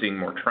engaged, we were seeing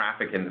more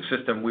traffic in the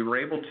system, we were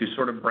able to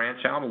sort of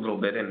branch out a little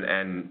bit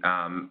and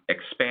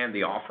expand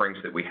the offerings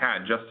that we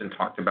had. Justin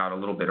talked about a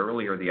little bit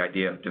earlier the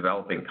idea of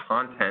developing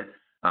content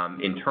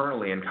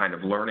internally and kind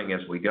of learning as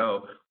we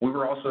go. We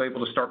were also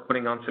able to start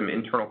putting on some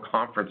internal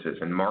conferences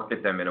and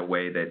market them in a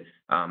way that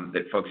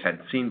that folks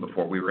hadn't seen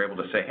before. We were able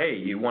to say, hey,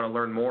 you want to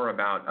learn more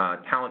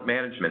about talent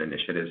management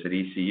initiatives at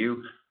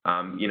ECU?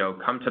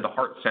 Come to the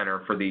Heart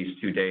Center for these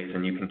 2 days,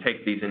 and you can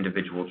take these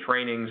individual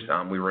trainings.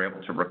 We were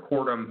able to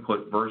record them,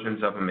 put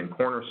versions of them in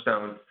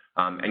Cornerstone,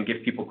 and give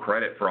people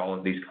credit for all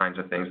of these kinds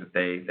of things that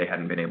they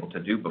hadn't been able to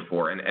do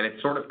before. And it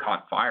sort of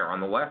caught fire. On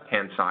the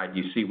left-hand side,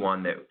 you see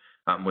one that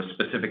was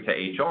specific to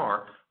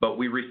HR, but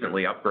we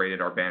recently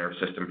upgraded our banner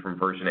system from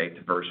version 8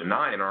 to version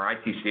 9, and our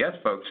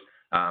ITCS folks,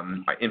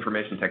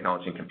 Information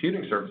Technology and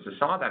Computing Services,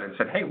 saw that and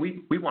said, hey,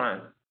 we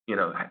want to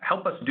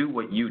help us do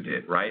what you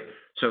did, right?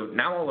 So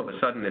now all of a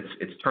sudden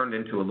it's turned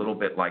into a little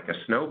bit like a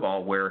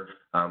snowball where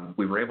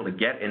we were able to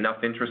get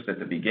enough interest at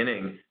the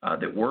beginning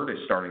that word is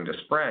starting to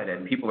spread,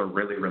 and people are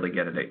really, really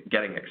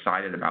getting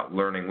excited about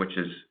learning, which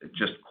is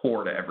just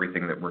core to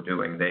everything that we're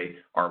doing. They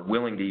are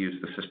willing to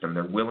use the system.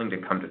 They're willing to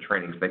come to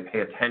trainings. They pay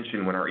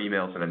attention when our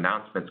emails and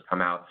announcements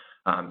come out,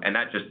 and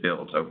that just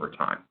builds over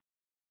time.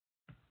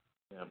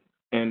 Yeah.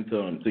 And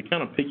to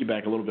kind of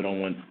piggyback a little bit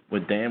on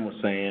what Dan was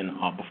saying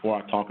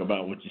before I talk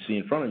about what you see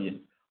in front of you,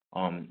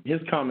 his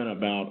comment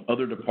about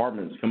other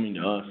departments coming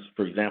to us,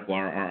 for example,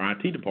 our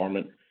IT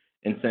department,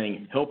 and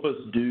saying, help us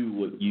do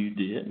what you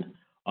did.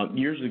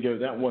 Years ago,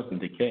 that wasn't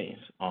the case.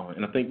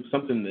 And I think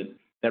something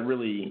that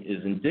really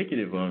is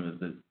indicative of is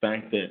the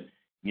fact that,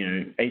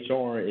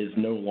 HR is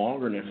no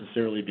longer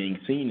necessarily being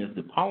seen as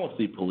the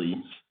policy police.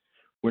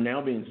 We're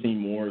now being seen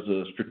more as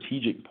a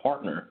strategic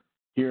partner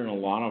here in a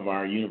lot of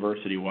our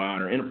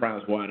university-wide or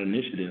enterprise-wide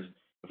initiatives.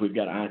 If we've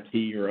got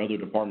IT or other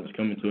departments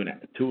coming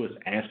to us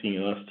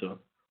asking us to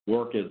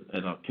work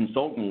at a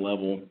consultant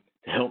level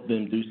to help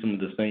them do some of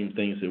the same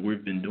things that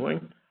we've been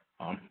doing.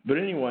 But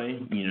anyway,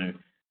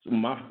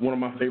 one of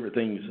my favorite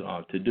things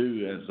to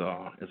do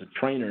as a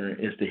trainer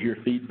is to hear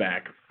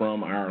feedback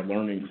from our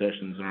learning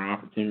sessions and our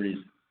opportunities.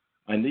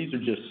 And these are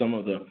just some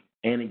of the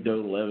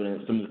anecdotal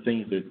evidence, some of the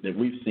things that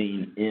we've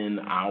seen in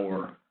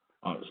our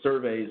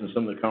surveys and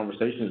some of the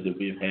conversations that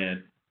we've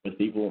had with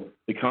people,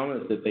 the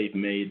comments that they've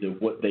made, of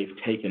what they've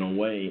taken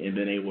away and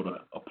been able to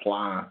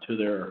apply to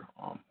their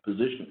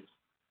positions.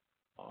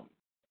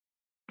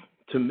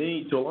 To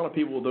me, to a lot of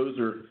people, those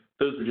are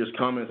just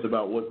comments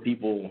about what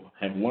people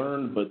have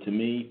learned, but to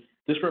me,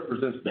 this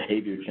represents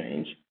behavior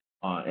change.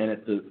 And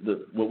at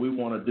what we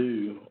want to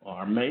do,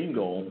 our main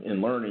goal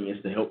in learning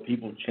is to help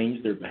people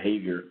change their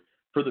behavior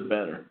for the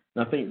better.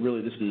 And I think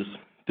really this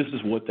is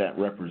what that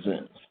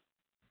represents.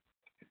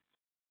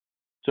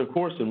 So of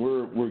course, and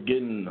we're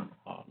getting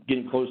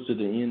close to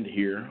the end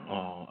here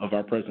of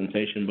our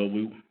presentation, but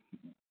we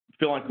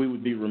feel like we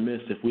would be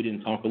remiss if we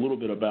didn't talk a little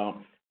bit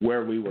about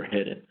where we were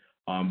headed,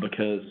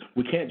 because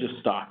we can't just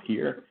stop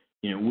here.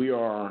 You know, we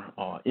are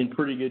in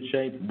pretty good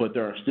shape, but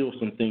there are still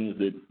some things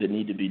that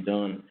need to be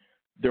done.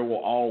 There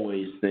will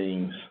always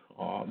things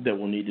that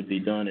will need to be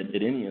done at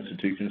any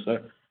institution. So I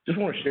just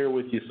want to share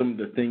with you some of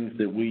the things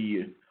that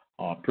we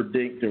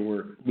predict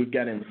or we've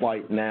got in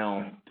flight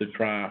now to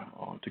try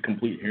to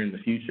complete here in the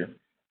future.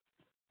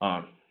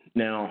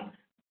 Now,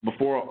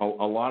 before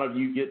a lot of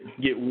you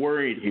get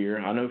worried here,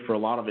 I know for a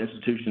lot of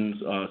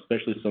institutions,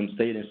 especially some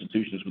state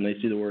institutions, when they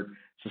see the word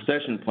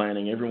succession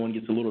planning, everyone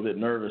gets a little bit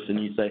nervous,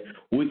 and you say,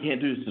 well, we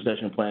can't do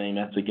succession planning,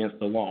 that's against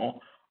the law.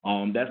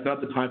 That's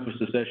not the type of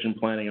succession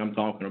planning I'm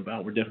talking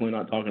about. We're definitely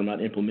not talking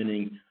about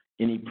implementing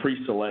any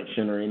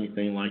pre-selection or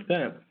anything like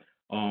that.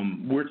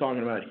 We're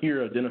talking about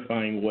here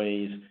identifying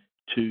ways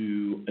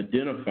to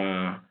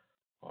identify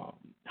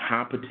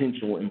high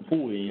potential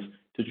employees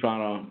to try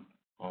to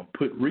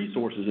put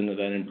resources into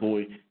that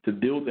employee to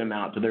build them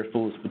out to their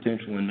fullest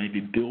potential and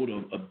maybe build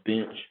a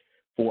bench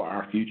for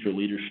our future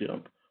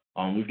leadership.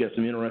 We've got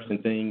some interesting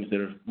things that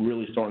are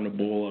really starting to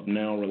boil up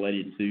now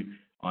related to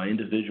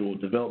individual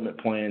development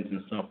plans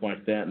and stuff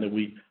like that, and that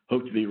we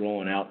hope to be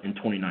rolling out in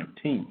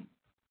 2019.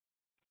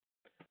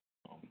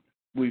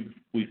 We've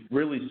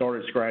really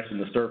started scratching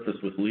the surface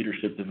with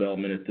leadership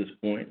development at this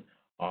point,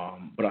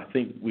 but I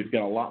think we've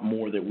got a lot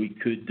more that we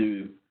could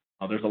do.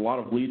 There's a lot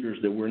of leaders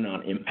that we're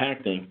not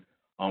impacting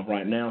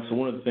right now, so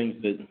one of the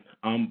things that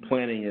I'm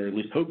planning, or at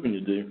least hoping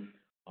to do,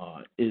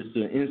 is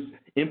to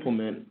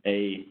implement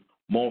a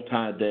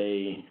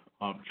multi-day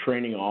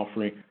training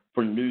offering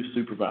for new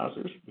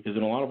supervisors, because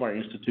in a lot of our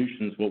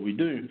institutions, what we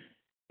do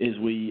is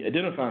we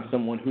identify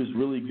someone who's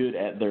really good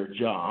at their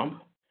job,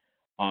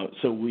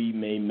 so we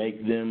may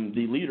make them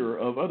the leader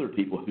of other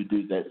people who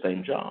do that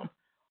same job.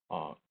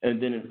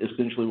 And then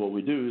essentially what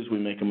we do is we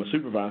make them a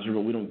supervisor,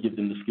 but we don't give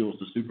them the skills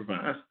to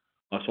supervise.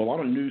 So a lot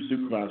of new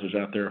supervisors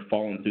out there are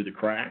falling through the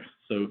cracks,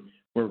 so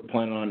we're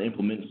planning on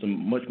implementing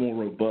some much more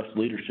robust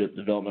leadership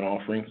development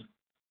offerings,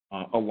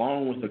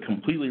 along with a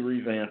completely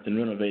revamped and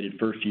renovated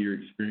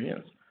first-year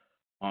experience.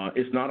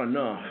 It's not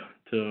enough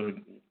to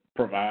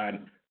provide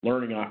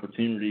learning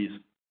opportunities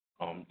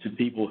to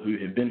people who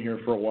have been here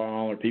for a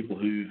while or people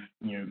who've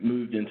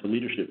moved into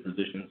leadership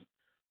positions,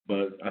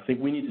 but I think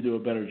we need to do a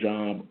better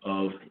job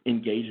of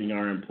engaging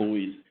our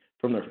employees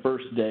from their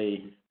first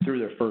day through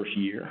their first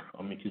year.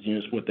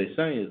 Because what they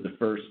say is the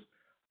first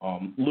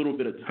little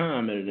bit of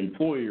time at an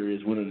employer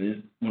is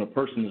when a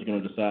person is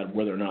going to decide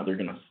whether or not they're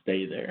going to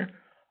stay there.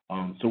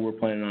 So we're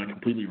planning on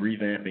completely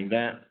revamping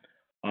that,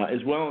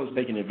 as well as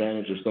taking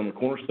advantage of some of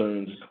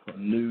Cornerstone's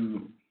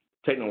new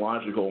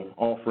technological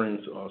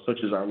offerings, such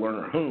as our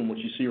Learner Home, which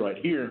you see right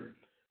here,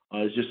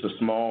 is just a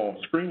small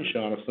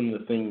screenshot of some of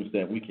the things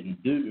that we can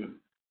do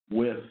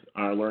with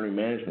our learning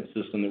management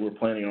system that we're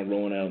planning on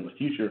rolling out in the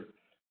future.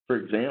 For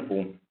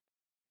example,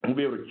 we'll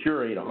be able to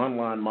curate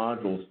online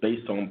modules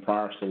based on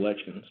prior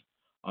selections.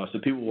 So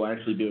people will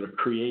actually be able to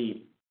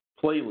create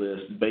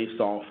playlists based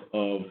off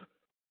of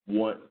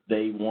what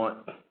they want,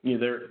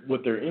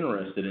 what they're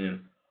interested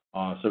in.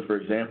 So, for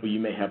example, you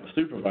may have a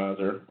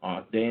supervisor.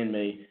 Dan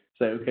may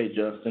say, okay,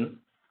 Justin,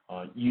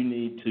 you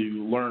need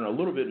to learn a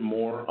little bit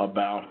more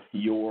about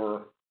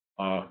your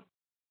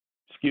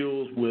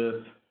skills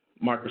with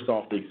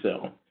Microsoft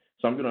Excel.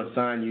 So I'm going to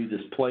assign you this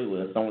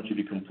playlist. I want you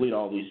to complete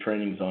all these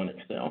trainings on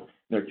Excel.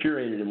 They're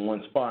curated in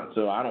one spot,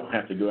 so I don't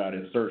have to go out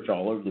and search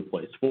all over the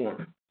place for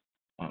them.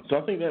 So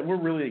I think that we're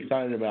really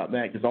excited about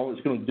that, because all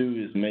it's going to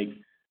do is make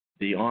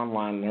the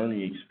online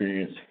learning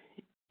experience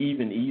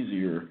even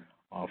easier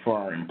for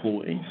our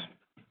employees.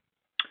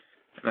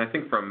 And I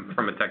think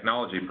from a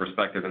technology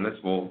perspective, and this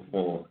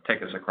will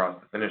take us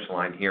across the finish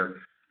line here,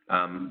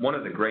 one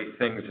of the great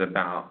things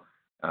about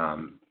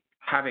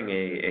having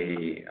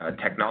a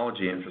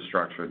technology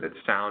infrastructure that's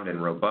sound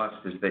and robust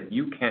is that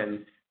you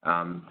can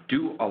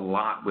do a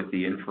lot with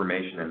the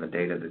information and the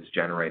data that's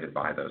generated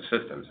by those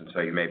systems. And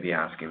so you may be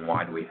asking,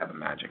 why do we have a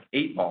magic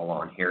 8-ball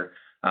on here?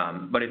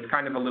 But it's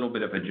kind of a little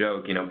bit of a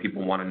joke.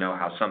 People want to know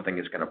how something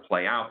is going to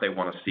play out. They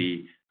want to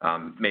see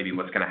maybe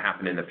what's going to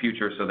happen in the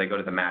future, so they go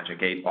to the magic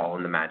 8-ball,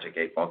 and the magic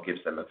 8-ball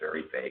gives them a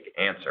very vague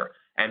answer.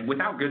 And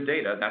without good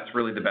data, that's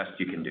really the best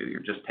you can do. You're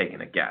just taking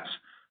a guess.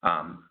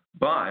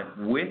 But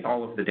with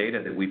all of the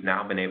data that we've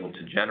now been able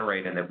to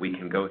generate and that we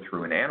can go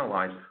through and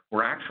analyze,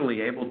 we're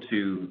actually able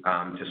to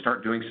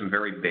start doing some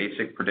very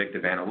basic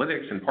predictive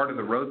analytics. And part of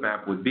the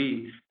roadmap would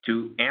be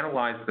to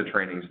analyze the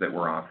trainings that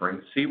we're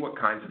offering, see what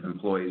kinds of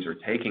employees are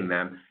taking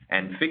them,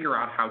 and figure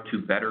out how to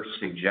better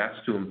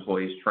suggest to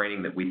employees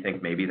training that we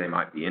think maybe they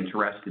might be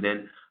interested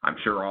in. I'm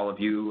sure all of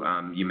you,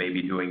 you may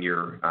be doing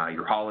your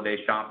holiday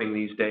shopping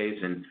these days,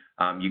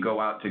 and you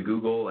go out to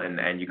Google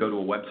and you go to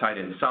a website,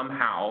 and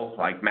somehow,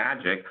 like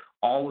magic,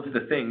 all of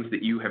the things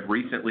that you have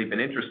recently been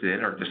interested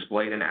in are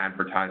displayed and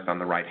advertised on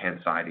the right-hand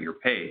side of your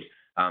page.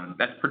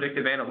 That's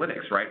predictive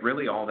analytics, right?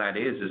 Really all that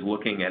is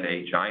looking at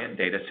a giant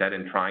data set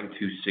and trying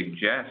to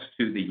suggest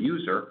to the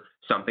user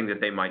something that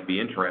they might be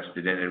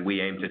interested in, and we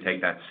aim to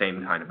take that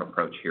same kind of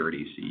approach here at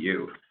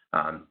ECU.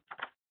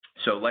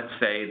 So let's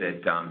say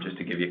that, just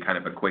to give you kind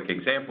of a quick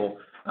example,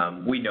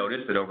 we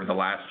noticed that over the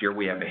last year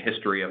we have a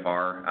history of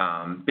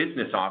our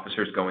business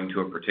officers going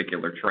to a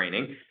particular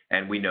training,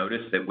 and we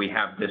noticed that we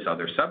have this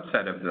other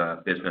subset of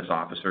the business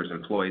officers,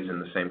 employees in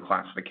the same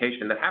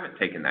classification that haven't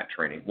taken that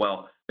training.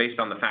 Well, based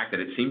on the fact that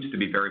it seems to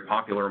be very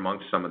popular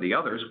amongst some of the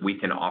others, we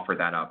can offer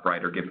that up,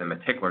 right, or give them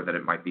a tickler that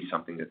it might be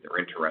something that they're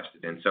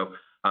interested in. So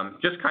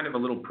just kind of a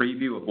little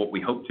preview of what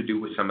we hope to do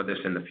with some of this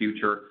in the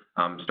future,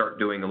 start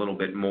doing a little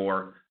bit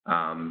more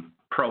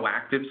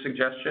proactive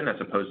suggestion as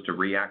opposed to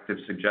reactive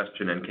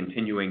suggestion, and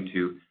continuing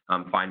to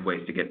find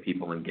ways to get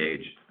people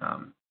engaged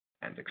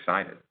and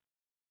excited.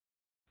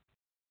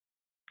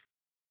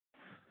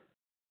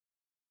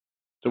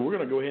 So we're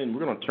going to go ahead and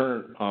we're going to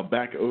turn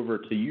back over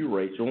to you,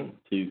 Rachel,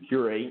 to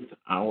curate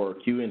our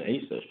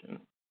Q&A session.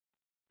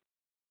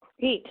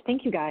 Great,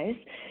 thank you guys.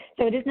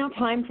 So it is now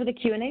time for the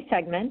Q&A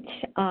segment.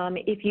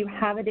 If you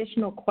have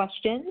additional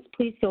questions,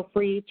 please feel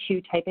free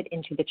to type it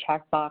into the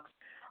chat box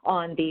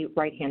on the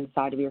right-hand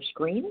side of your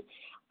screen,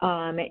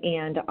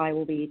 and I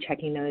will be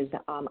checking those.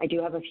 I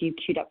do have a few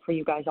queued up for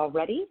you guys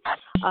already.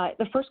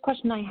 The first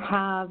question I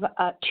have,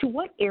 to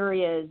what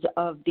areas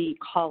of the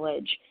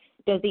college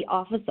does the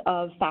Office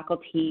of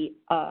Faculty,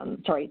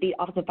 the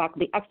Office of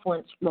Faculty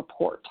Excellence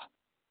report?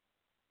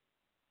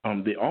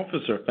 The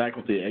Office of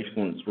Faculty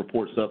Excellence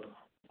reports up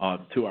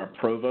to our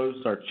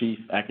provost, our chief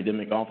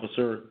academic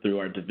officer, through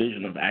our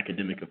Division of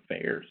Academic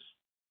Affairs.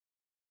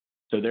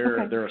 So they're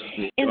a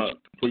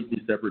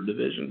completely separate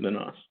division than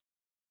us.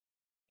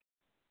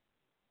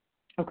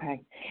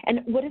 Okay. And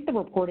what is the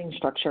reporting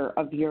structure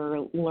of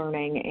your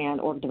learning and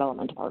or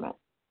development department?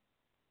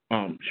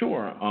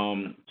 Sure.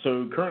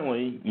 So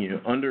currently,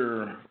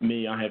 under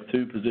me, I have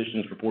two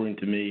positions reporting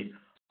to me: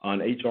 an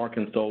HR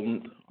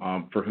consultant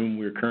for whom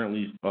we're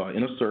currently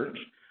in a search,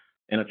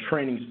 and a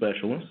training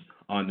specialist.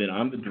 Then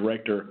I'm the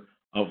director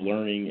of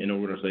learning and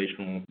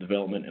organizational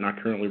development, and I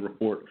currently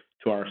report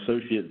to our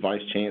Associate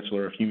Vice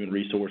Chancellor of Human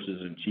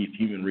Resources and Chief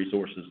Human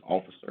Resources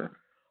Officer,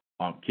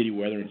 Kitty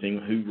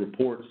Weatherington, who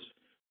reports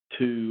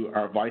to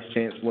our Vice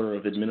Chancellor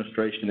of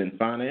Administration and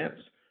Finance,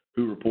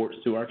 who reports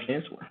to our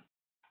Chancellor.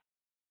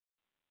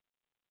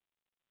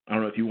 I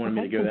don't know if you wanted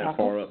me to go that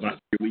far up, but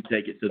we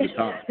take it to the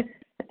top.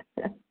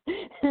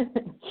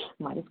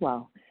 Might as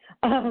well.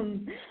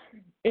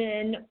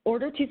 In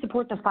order to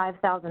support the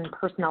 5,000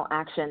 personnel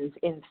actions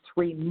in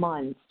 3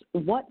 months,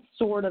 what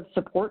sort of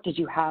support did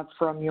you have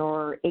from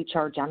your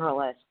HR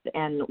generalist,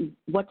 and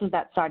what does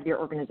that side of your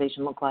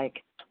organization look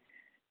like?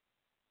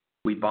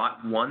 We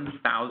bought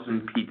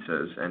 1,000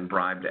 pizzas and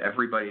bribed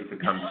everybody to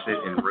come sit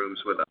in rooms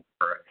with us.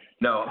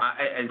 No,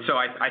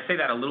 I say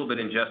that a little bit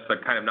in jest,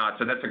 but kind of not.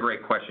 So that's a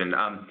great question.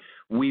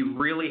 We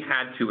really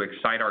had to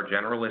excite our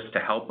generalists to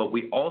help, but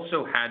we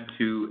also had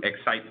to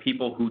excite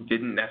people who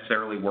didn't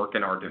necessarily work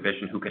in our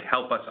division, who could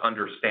help us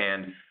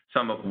understand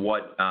some of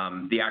what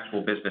the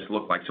actual business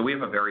looked like. So we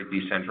have a very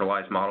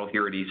decentralized model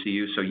here at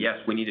ECU. So yes,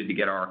 we needed to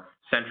get our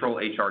central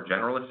HR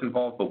generalists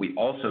involved, but we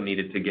also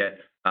needed to get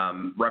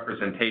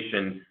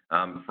representation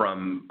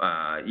from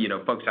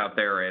folks out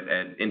there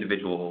at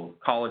individual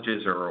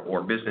colleges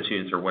or business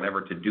units or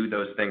whatever to do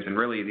those things. And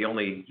really the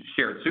only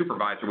shared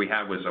supervisor we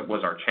had was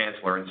our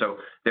chancellor. And so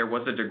there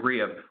was a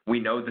degree of, we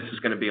know this is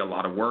going to be a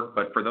lot of work,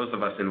 but for those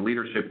of us in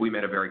leadership, we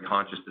made a very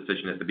conscious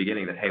decision at the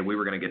beginning that, hey, we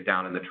were going to get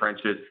down in the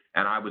trenches.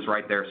 And I was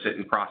right there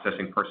sitting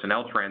processing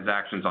personnel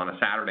transactions on a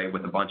Saturday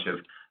with a bunch of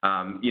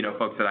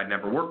folks that I'd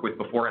never worked with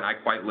before, and I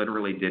quite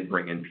literally did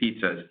bring in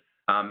pizzas.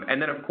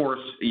 And then, of course,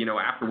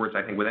 afterwards,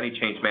 I think with any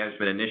change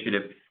management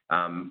initiative,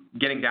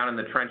 getting down in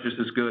the trenches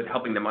is good,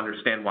 helping them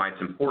understand why it's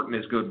important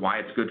is good, why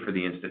it's good for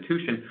the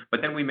institution,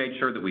 but then we made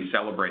sure that we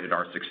celebrated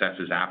our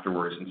successes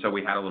afterwards. And so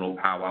we had a little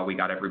powwow. We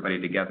got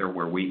everybody together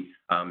where we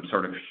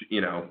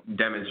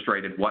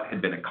demonstrated what had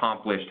been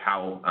accomplished,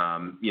 how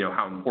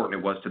important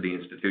it was to the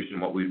institution,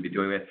 what we would be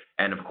doing with it.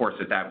 And, of course,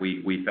 at that,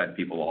 we fed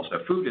people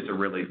also. Food is a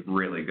really,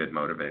 really good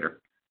motivator.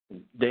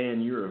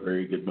 Dan, you're a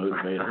very good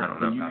motivator. I don't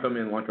know. Can you come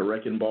in like a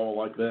wrecking ball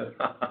like that?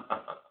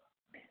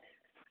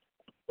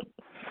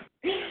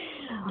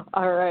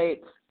 All right.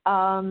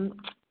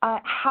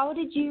 How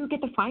did you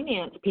get the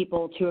finance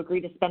people to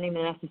agree to spending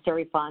the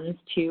necessary funds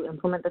to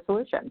implement the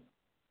solution?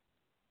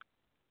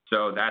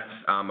 So that's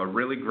a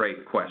really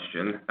great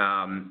question.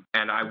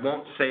 And I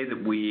won't say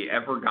that we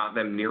ever got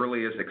them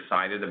nearly as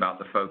excited about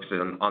the folks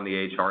on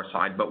the HR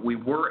side, but we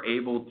were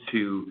able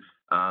to,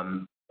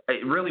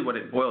 really what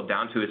it boiled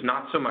down to is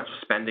not so much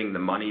spending the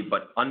money,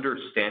 but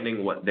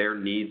understanding what their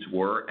needs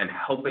were and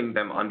helping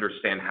them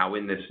understand how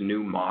in this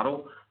new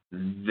model,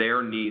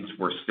 their needs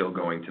were still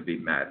going to be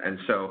met. And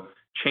so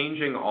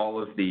changing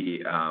all of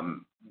the,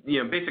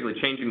 basically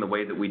changing the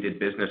way that we did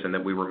business and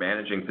that we were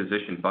managing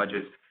physician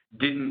budgets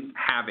didn't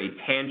have a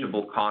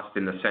tangible cost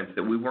in the sense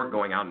that we weren't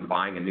going out and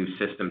buying a new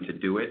system to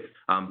do it,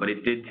 but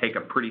it did take a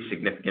pretty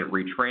significant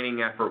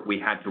retraining effort. We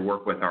had to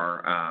work with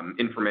our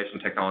information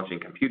technology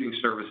and computing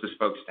services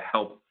folks to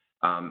help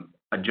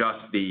adjust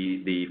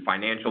the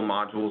financial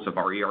modules of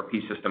our ERP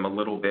system a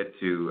little bit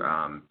to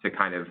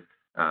kind of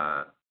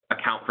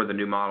account for the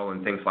new model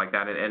and things like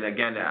that. And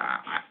again,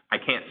 I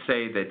can't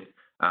say that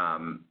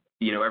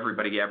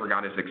everybody ever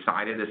got as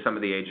excited as some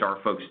of the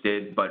HR folks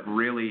did, but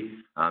really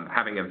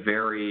having a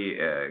very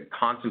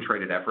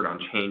concentrated effort on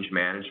change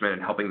management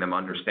and helping them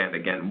understand,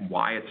 again,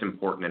 why it's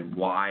important and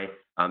why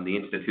the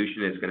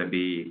institution is going to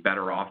be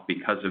better off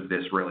because of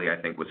this really, I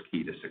think, was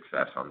key to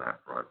success on that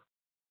front.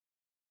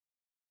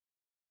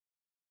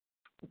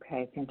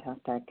 Okay,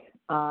 fantastic.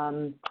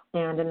 And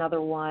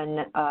another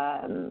one,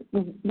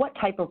 what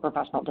type of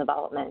professional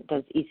development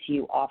does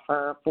ECU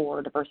offer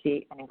for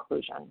diversity and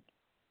inclusion?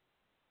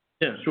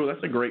 Yeah, sure.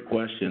 That's a great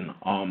question.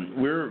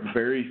 We're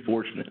very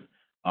fortunate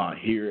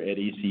here at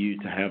ECU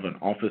to have an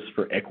Office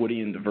for Equity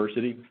and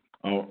Diversity,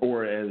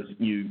 or as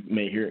you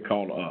may hear it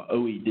called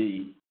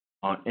OED,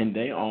 and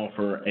they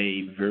offer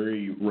a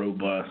very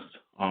robust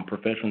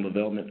professional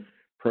development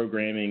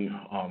programming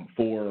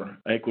for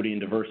equity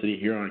and diversity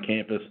here on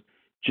campus.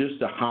 Just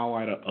to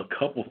highlight a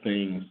couple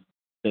things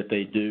that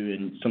they do,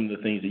 and some of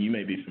the things that you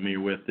may be familiar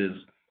with is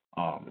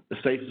the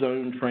safe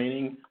zone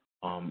training.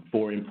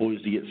 For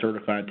employees to get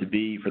certified to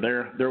be, for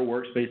their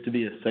workspace to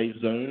be a safe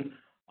zone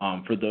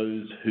for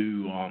those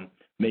who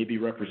may be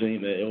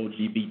representing the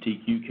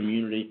LGBTQ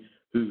community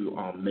who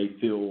may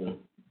feel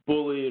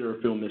bullied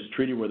or feel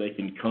mistreated, where they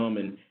can come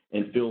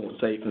and feel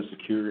safe and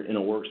secure in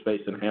a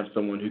workspace and have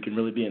someone who can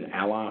really be an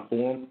ally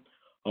for them.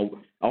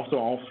 Also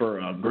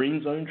offer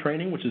green zone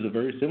training, which is a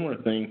very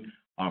similar thing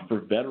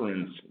for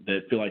veterans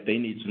that feel like they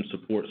need some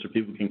support, so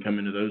people can come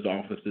into those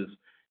offices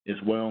as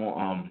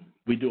well.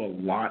 We do a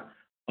lot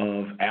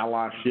of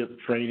allyship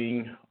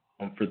training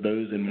for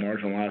those in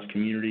marginalized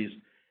communities,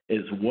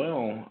 as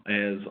well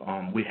as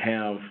we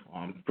have,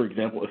 for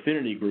example,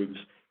 affinity groups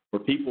where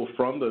people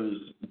from those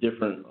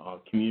different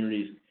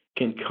communities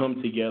can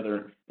come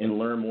together and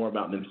learn more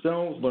about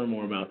themselves, learn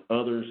more about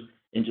others,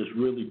 and just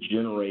really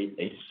generate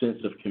a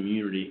sense of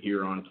community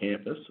here on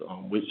campus,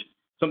 which is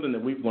something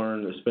that we've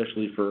learned,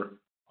 especially for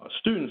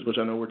students, which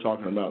I know we're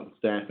talking about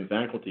staff and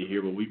faculty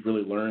here, but we've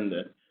really learned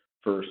that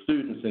for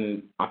students,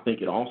 and I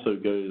think it also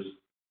goes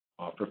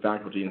for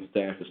faculty and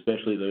staff,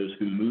 especially those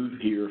who move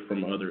here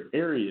from other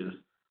areas,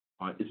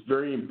 it's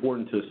very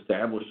important to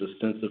establish a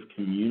sense of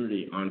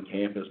community on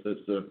campus that's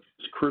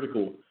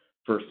critical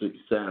for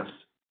success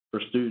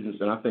for students,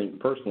 and I think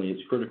personally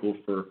it's critical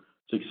for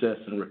success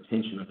and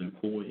retention of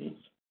employees.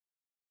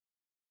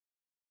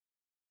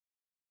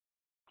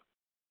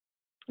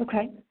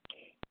 Okay.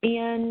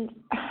 And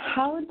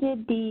how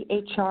did the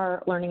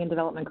HR Learning and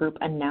Development Group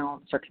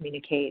announce or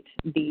communicate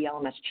the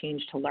LMS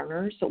change to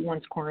learners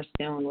once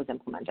Cornerstone was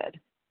implemented?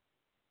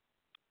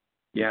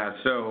 Yeah,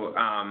 so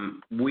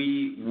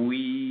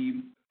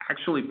we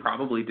actually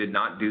probably did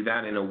not do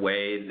that in a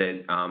way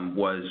that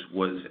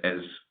was as,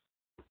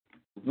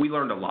 we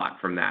learned a lot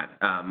from that,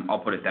 I'll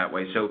put it that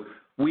way. So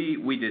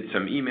we did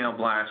some email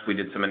blasts, we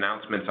did some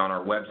announcements on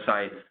our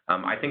website.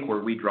 I think where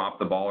we dropped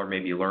the ball or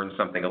maybe learned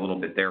something a little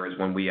bit there is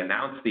when we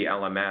announced the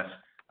LMS,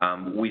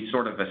 we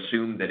sort of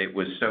assumed that it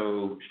was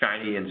so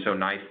shiny and so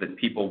nice that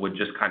people would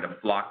just kind of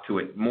flock to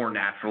it more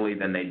naturally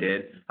than they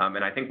did.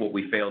 And I think what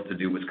we failed to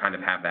do was kind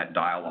of have that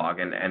dialogue.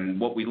 And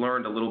what we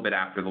learned a little bit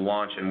after the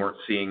launch and weren't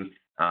seeing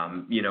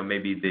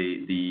maybe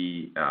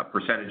the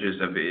percentages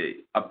of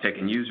uptick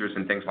in users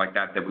and things like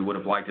that we would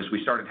have liked, is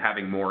we started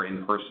having more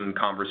in-person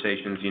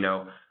conversations.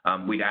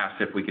 We'd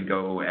asked if we could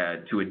go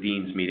to a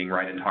dean's meeting,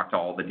 right, and talk to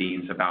all the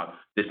deans about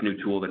this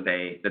new tool that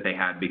they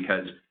had,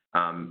 because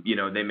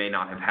they may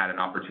not have had an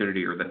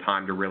opportunity or the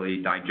time to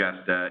really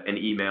digest an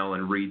email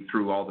and read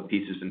through all the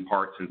pieces and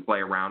parts and play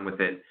around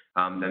with it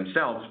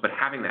themselves. But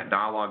having that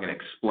dialogue and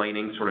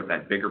explaining sort of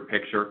that bigger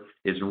picture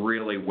is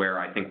really where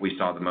I think we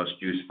saw the most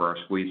juice for our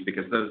squeeze,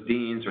 because those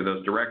deans or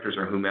those directors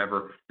or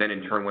whomever then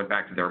in turn went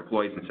back to their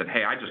employees and said,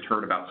 hey, I just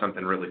heard about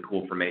something really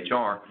cool from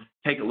HR.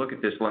 Take a look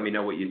at this. Let me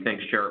know what you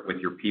think. Share it with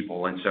your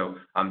people. And so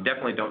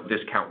definitely don't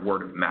discount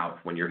word of mouth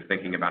when you're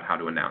thinking about how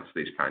to announce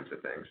these kinds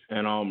of things.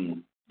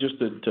 And just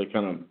to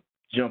kind of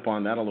jump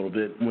on that a little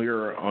bit,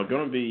 we're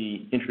going to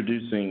be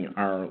introducing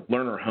our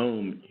Learner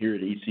Home here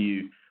at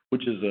ECU,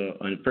 which is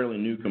a fairly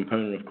new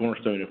component of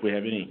Cornerstone. If we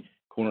have any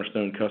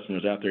Cornerstone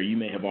customers out there, you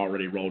may have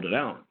already rolled it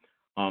out.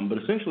 But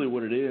essentially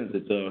what it is,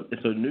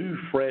 it's a new,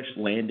 fresh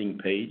landing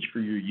page for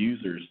your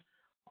users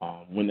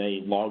when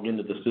they log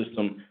into the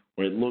system,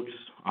 where it looks,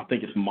 I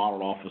think it's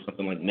modeled off of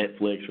something like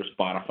Netflix or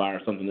Spotify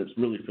or something that's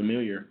really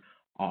familiar.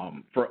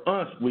 For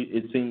us,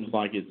 it seems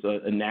like it's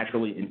a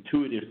naturally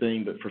intuitive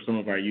thing, but for some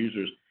of our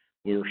users,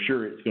 we're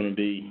sure it's going to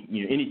be,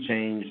 any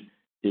change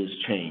is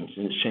change,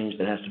 and it's change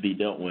that has to be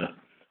dealt with.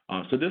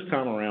 So this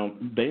time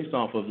around, based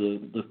off of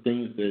the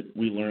things that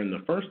we learned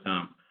the first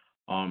time,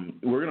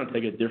 we're going to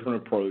take a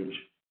different approach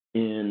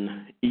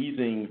in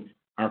easing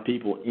our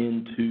people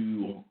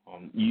into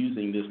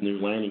using this new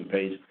landing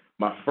page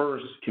by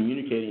first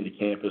communicating to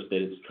campus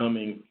that it's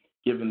coming,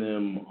 giving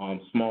them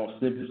small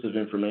snippets of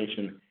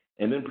information,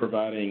 and then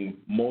providing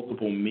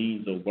multiple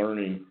means of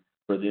learning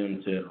for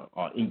them to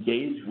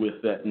engage with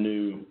that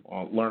new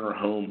learner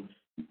home,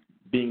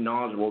 being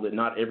knowledgeable that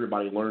not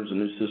everybody learns a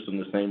new system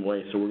the same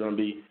way. So we're going to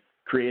be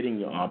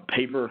creating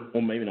paper,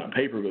 well, maybe not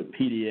paper, but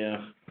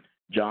PDF,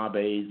 job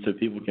aids so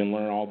people can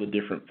learn all the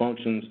different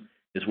functions,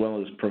 as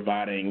well as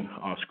providing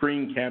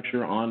screen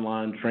capture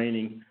online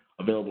training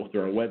available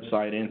through our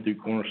website and through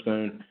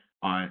Cornerstone.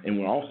 And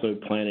we're also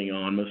planning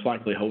on most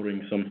likely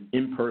holding some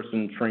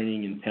in-person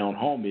training and town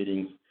hall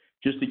meetings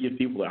just to give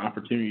people the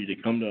opportunity to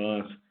come to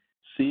us,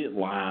 see it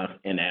live,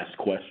 and ask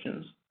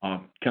questions.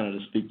 Kind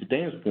of to speak to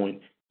Dan's point,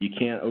 you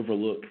can't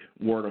overlook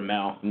word of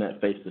mouth and that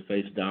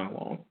face-to-face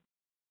dialogue.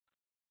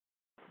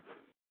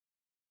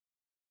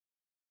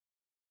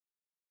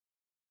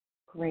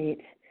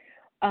 Great.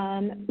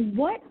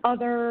 What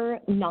other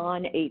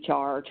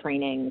non-HR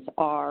trainings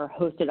are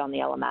hosted on the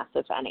LMS,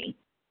 if any?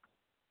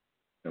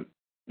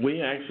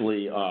 We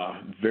actually,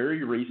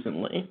 very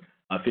recently,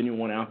 if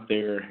anyone out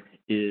there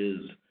is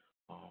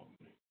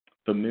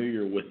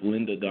familiar with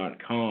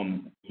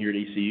lynda.com, here at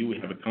ECU, we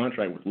have a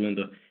contract with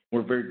Lynda.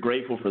 We're very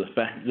grateful for the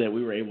fact that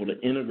we were able to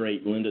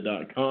integrate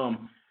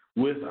lynda.com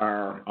with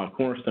our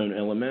Cornerstone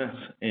LMS.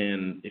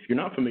 And if you're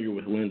not familiar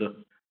with Lynda,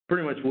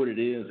 pretty much what it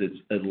is, it's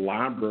a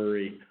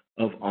library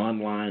of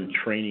online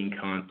training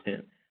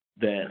content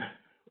that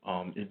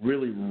it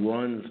really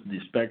runs the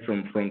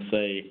spectrum from,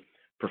 say,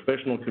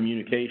 professional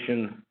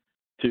communication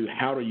to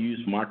how to use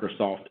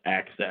Microsoft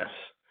Access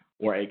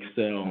or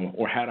Excel,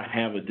 or how to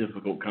have a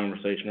difficult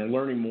conversation, or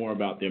learning more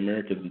about the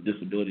Americans with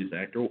Disabilities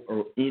Act,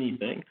 or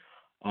anything.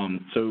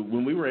 So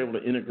when we were able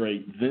to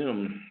integrate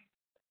them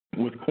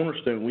with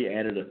Cornerstone, we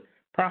added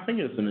I think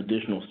it's an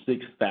additional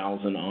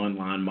 6,000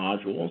 online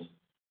modules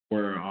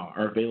where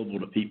are available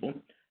to people.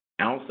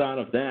 Outside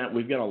of that,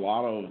 we've got a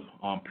lot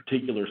of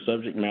particular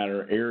subject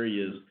matter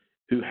areas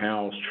who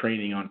house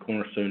training on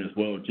Cornerstone as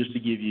well. Just to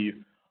give you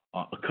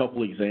a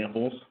couple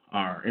examples,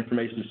 our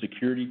information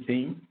security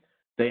team,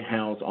 they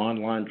house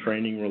online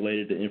training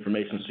related to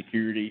information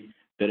security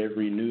that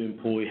every new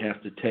employee has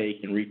to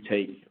take and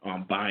retake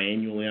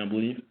biannually, I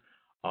believe.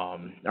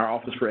 Our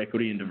Office for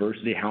Equity and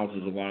Diversity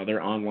houses a lot of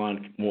their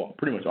online, well,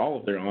 pretty much all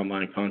of their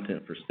online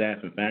content for staff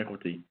and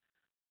faculty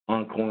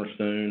on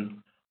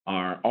Cornerstone.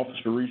 Our Office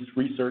for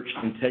Research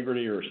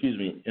Integrity,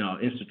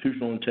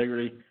 Institutional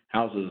Integrity,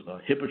 houses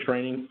HIPAA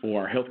training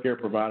for our healthcare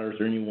providers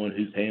or anyone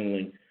who's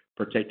handling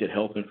protected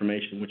health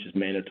information, which is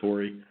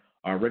mandatory.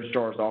 Our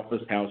Registrar's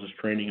Office houses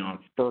training on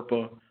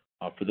FERPA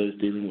for those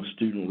dealing with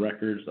student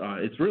records.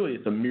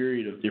 It's a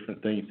myriad of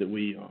different things that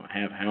we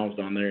have housed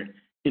on there,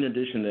 in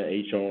addition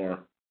to HR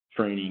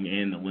training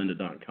and the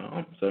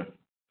lynda.com. So.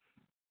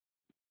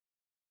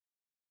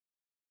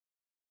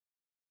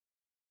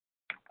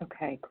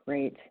 Okay,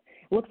 great.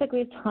 Looks like we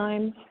have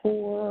time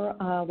for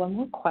one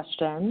more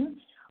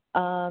question.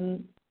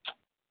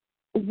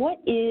 What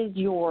is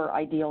your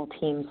ideal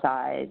team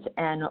size,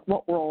 and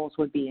what roles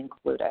would be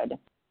included?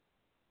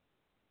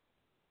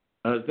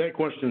 Is that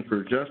question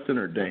for Justin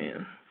or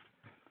Dan?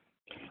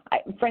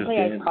 Frankly,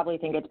 I probably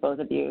think it's both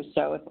of you.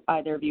 So if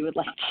either of you would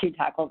like to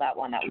tackle that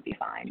one, that would be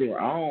fine. Sure,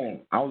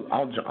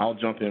 I'll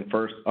jump in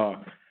first.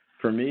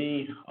 For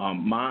me,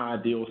 my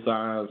ideal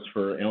size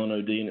for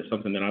L&OD, and it's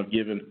something that I've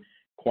given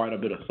quite a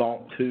bit of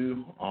thought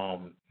to.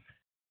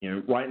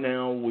 Right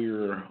now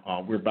we're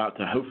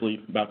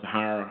hopefully about to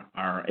hire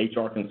our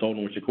HR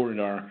consultant, which according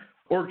to our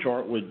org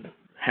chart would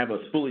have us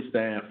fully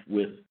staffed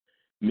with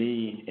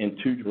me and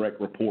 2 direct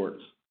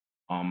reports.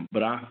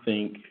 But I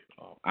think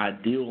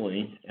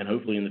ideally, and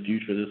hopefully in the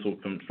future this will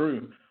come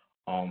true,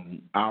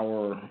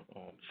 our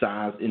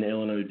size in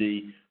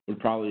L&OD would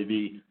probably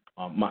be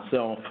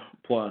myself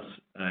plus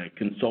a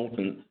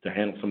consultant to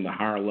handle some of the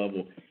higher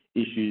level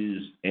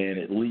issues, and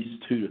at least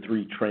 2 to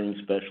 3 training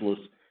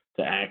specialists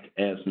to act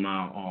as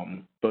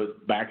my both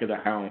back of the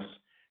house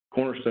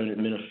Cornerstone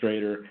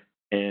administrator,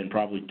 and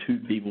probably 2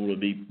 people to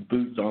be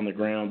boots on the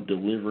ground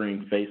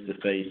delivering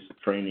face-to-face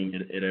training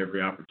at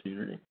every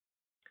opportunity.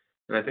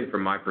 And I think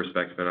from my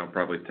perspective, and I'll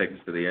probably take this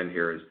to the end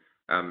here, is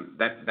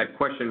that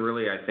question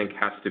really, I think,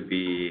 has to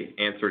be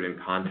answered in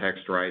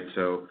context, right?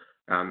 So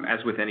as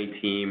with any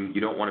team,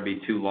 you don't want to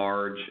be too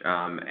large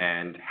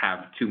and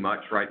have too much,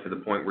 right, to the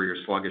point where you're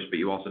sluggish, but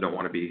you also don't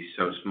want to be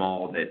so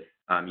small that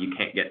you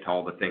can't get to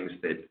all the things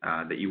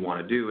that you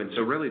want to do. And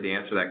so really the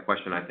answer to that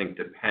question, I think,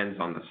 depends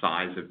on the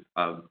size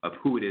of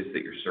who it is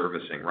that you're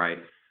servicing, right?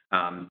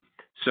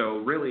 So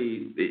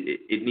really,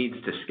 it needs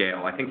to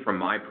scale. I think from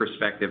my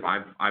perspective,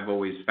 I've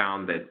always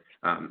found that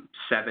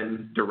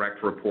 7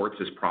 direct reports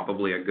is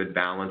probably a good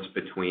balance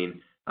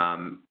between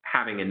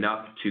having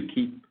enough to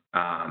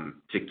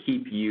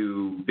keep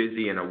you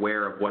busy and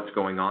aware of what's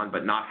going on,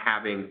 but not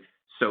having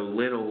so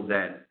little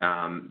that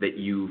that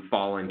you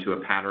fall into a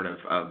pattern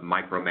of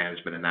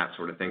micromanagement and that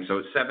sort of thing.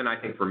 So 7, I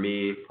think for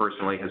me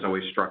personally, has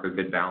always struck a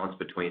good balance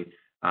between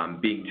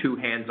being too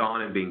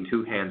hands-on and being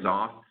too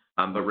hands-off.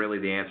 But really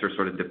the answer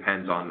sort of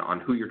depends on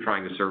who you're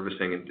trying to service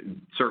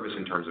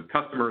in terms of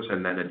customers,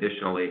 and then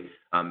additionally,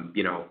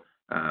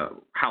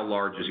 how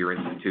large is your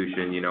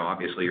institution?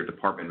 Obviously your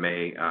department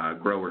may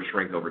grow or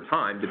shrink over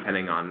time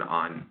depending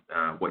on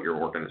what your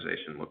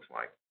organization looks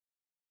like.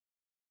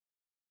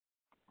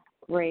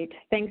 Great.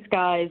 Thanks,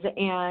 guys.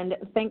 And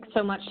thanks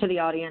so much to the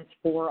audience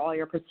for all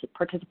your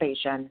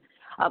participation.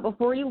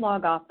 Before you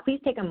log off, please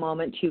take a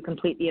moment to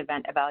complete the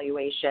event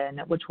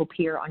evaluation, which will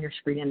appear on your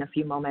screen in a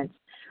few moments.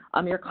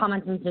 Your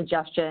comments and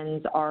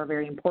suggestions are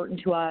very important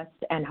to us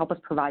and help us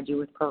provide you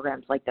with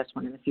programs like this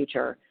one in the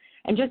future.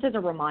 And just as a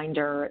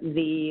reminder,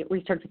 the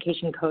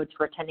recertification codes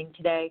for attending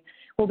today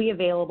will be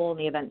available in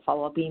the event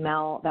follow-up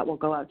email that will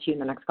go out to you in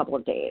the next couple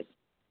of days.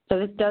 So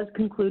this does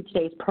conclude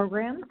today's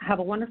program. Have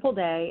a wonderful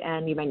day,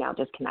 and you may now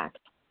disconnect.